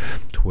 YouTube,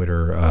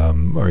 Twitter.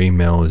 Our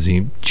email is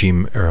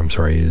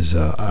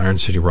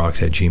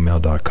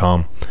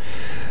ironcityrocks@gmail.com.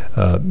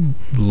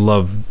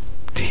 Love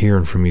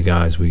hearing from you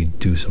guys. We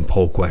do some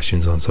poll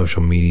questions on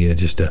social media,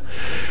 just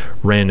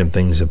random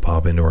things that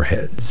pop into our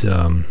heads.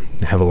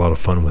 Have a lot of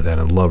fun with that,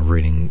 and love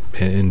reading,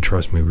 and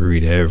trust me, we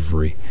read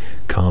every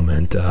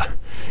comment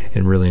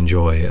and really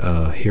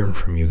enjoy hearing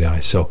from you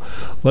guys. So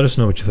let us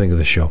know what you think of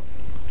the show.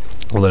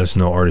 Let us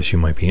know artists you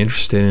might be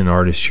interested in,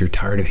 artists you're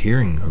tired of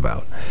hearing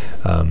about.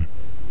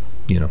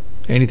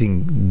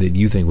 Anything that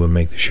you think would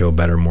make the show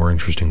better, more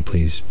interesting,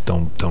 please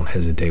don't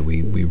hesitate.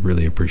 We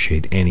really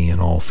appreciate any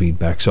and all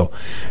feedback. So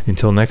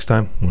until next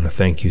time, I want to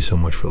thank you so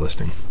much for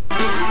listening.